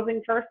like the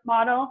housing first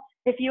model.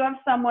 If you have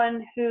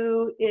someone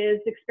who is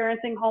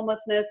experiencing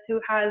homelessness,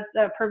 who has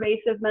a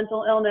pervasive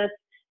mental illness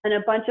and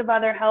a bunch of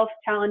other health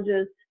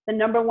challenges, the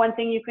number one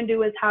thing you can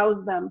do is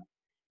house them.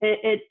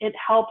 It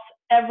helps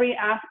every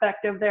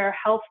aspect of their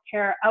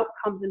healthcare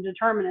outcomes and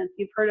determinants.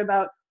 You've heard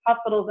about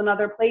hospitals and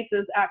other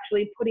places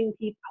actually putting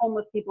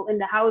homeless people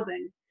into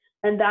housing,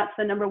 and that's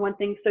the number one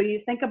thing. So you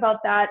think about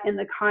that in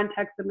the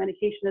context of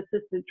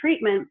medication-assisted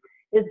treatment,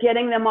 is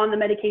getting them on the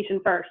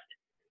medication first.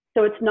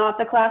 So it's not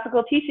the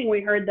classical teaching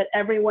we heard that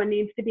everyone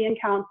needs to be in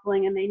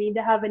counseling and they need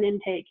to have an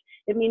intake.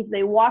 It means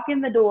they walk in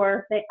the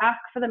door, they ask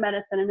for the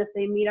medicine, and if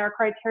they meet our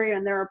criteria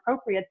and they're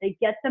appropriate, they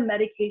get the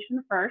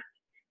medication first.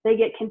 They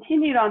get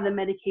continued on the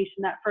medication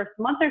that first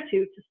month or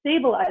two to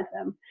stabilize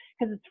them,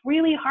 because it's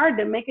really hard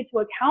to make it to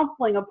a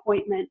counseling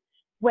appointment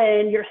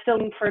when you're still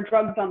looking for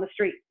drugs on the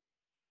street.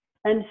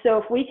 And so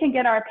if we can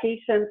get our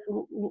patients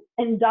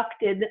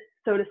inducted,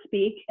 so to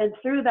speak, and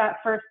through that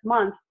first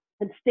month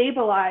and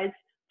stabilize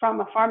from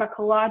a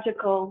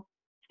pharmacological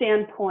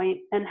standpoint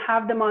and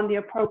have them on the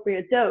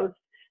appropriate dose,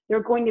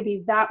 they're going to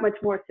be that much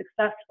more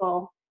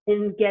successful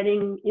in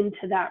getting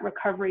into that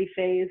recovery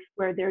phase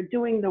where they're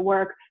doing the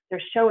work,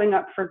 they're showing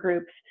up for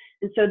groups.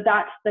 And so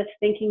that's the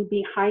thinking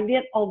behind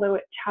it, although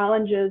it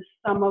challenges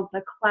some of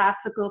the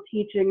classical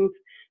teachings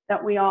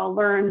that we all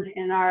learned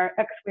in our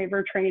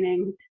ex-waiver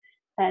training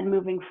and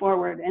moving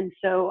forward. And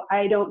so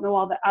I don't know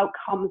all the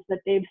outcomes that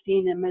they've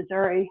seen in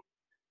Missouri,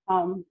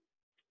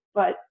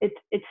 but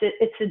it's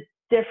a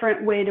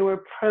different way to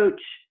approach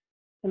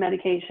the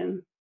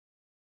medication.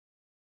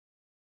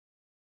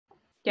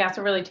 Yeah,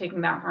 so really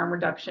taking that harm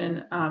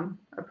reduction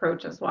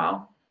approach as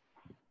well.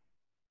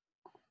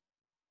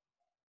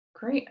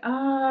 Great.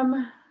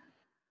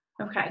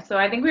 Okay, so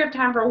I think we have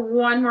time for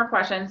one more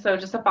question. So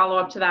just a follow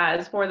up to that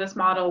is, for this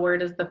model, where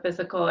does the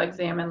physical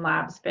exam and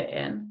labs fit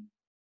in?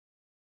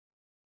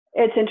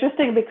 It's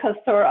interesting because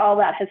all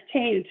that has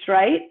changed,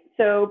 right?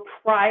 So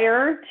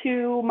prior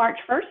to March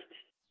 1st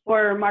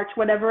or March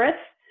whatever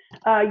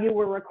you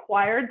were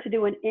required to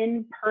do an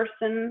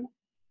in-person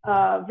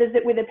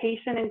visit with a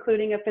patient,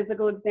 including a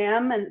physical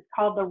exam, and it's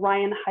called the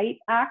Ryan-Haidt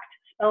Act,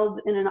 spelled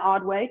in an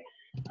odd way.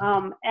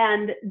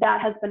 And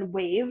that has been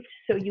waived.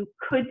 So you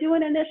could do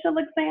an initial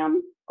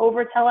exam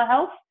over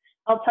telehealth.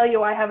 I'll tell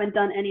you, I haven't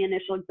done any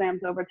initial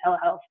exams over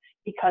telehealth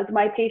because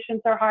my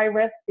patients are high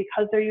risk,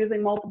 because they're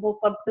using multiple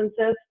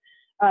substances.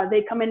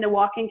 They come into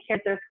walk-in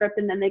care, their script,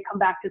 and then they come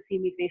back to see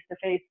me face to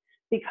face,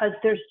 because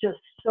there's just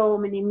so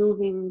many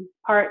moving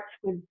parts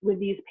with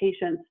these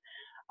patients.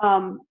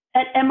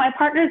 And my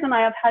partners and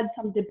I have had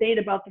some debate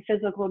about the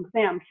physical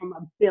exam from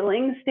a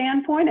billing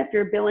standpoint. If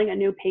you're billing a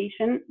new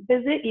patient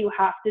visit, you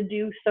have to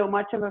do so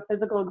much of a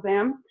physical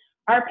exam.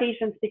 Our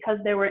patients, because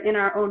they were in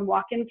our own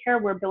walk-in care,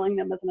 we're billing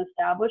them as an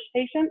established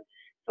patient.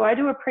 So I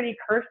do a pretty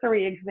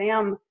cursory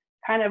exam,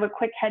 kind of a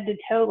quick head to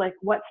toe, like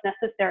what's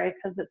necessary,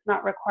 because it's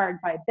not required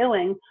by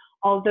billing.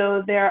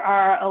 Although there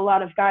are a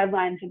lot of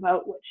guidelines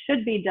about what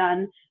should be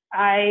done,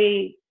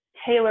 I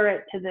tailor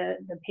it to the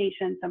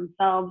patients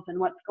themselves and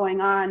what's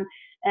going on.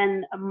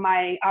 And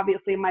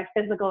obviously my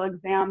physical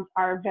exams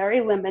are very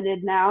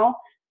limited now.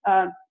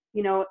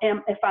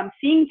 If I'm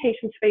seeing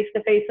patients face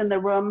to face in the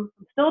room,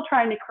 I'm still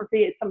trying to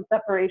create some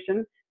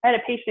separation. I had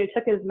a patient who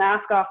took his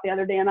mask off the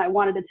other day, and I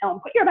wanted to tell him,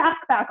 put your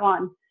mask back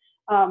on.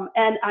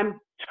 And I'm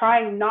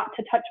trying not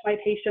to touch my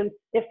patients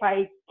if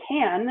I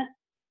can.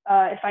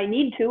 If I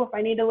need to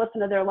listen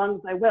to their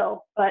lungs, I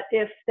will. But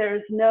if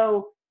there's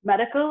no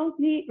medical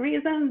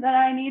reason that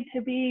I need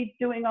to be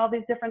doing all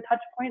these different touch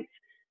points,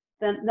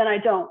 then I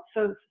don't.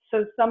 So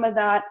some of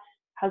that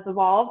has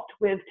evolved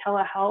with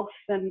telehealth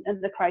and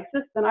the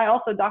crisis. And I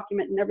also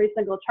document in every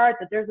single chart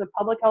that there's a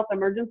public health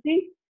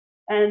emergency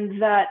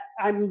and that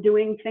I'm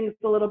doing things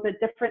a little bit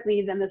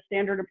differently than the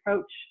standard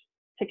approach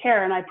to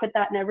care. And I put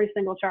that in every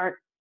single chart.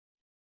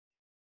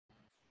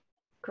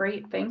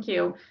 Great, thank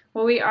you.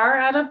 Well, we are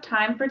out of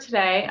time for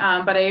today,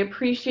 but I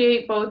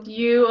appreciate both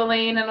you,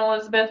 Elaine, and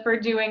Elizabeth for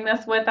doing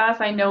this with us.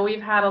 I know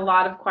we've had a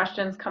lot of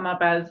questions come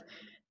up as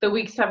the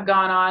weeks have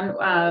gone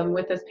on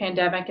with this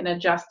pandemic and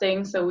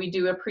adjusting, so we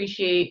do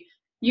appreciate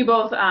you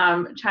both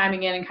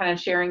chiming in and kind of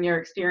sharing your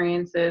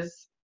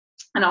experiences.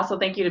 And also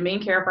thank you to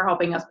MaineCare for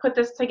helping us put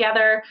this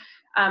together.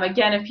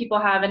 Again, if people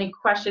have any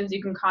questions,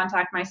 you can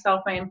contact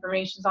myself. My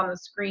information's on the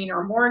screen,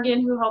 or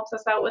Morgan, who helps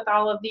us out with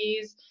all of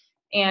these.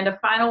 And a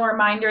final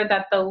reminder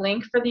that the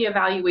link for the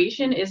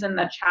evaluation is in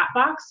the chat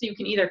box. So you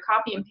can either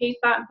copy and paste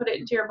that and put it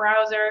into your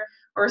browser,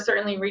 or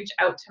certainly reach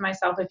out to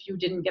myself if you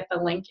didn't get the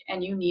link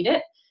and you need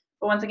it.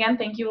 But once again,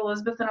 thank you,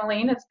 Elizabeth and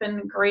Elaine. It's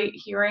been great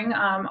hearing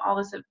all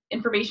this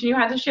information you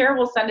had to share.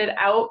 We'll send it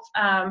out.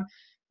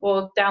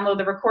 We'll download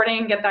the recording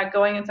and get that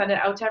going and send it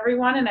out to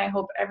everyone. And I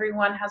hope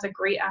everyone has a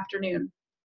great afternoon.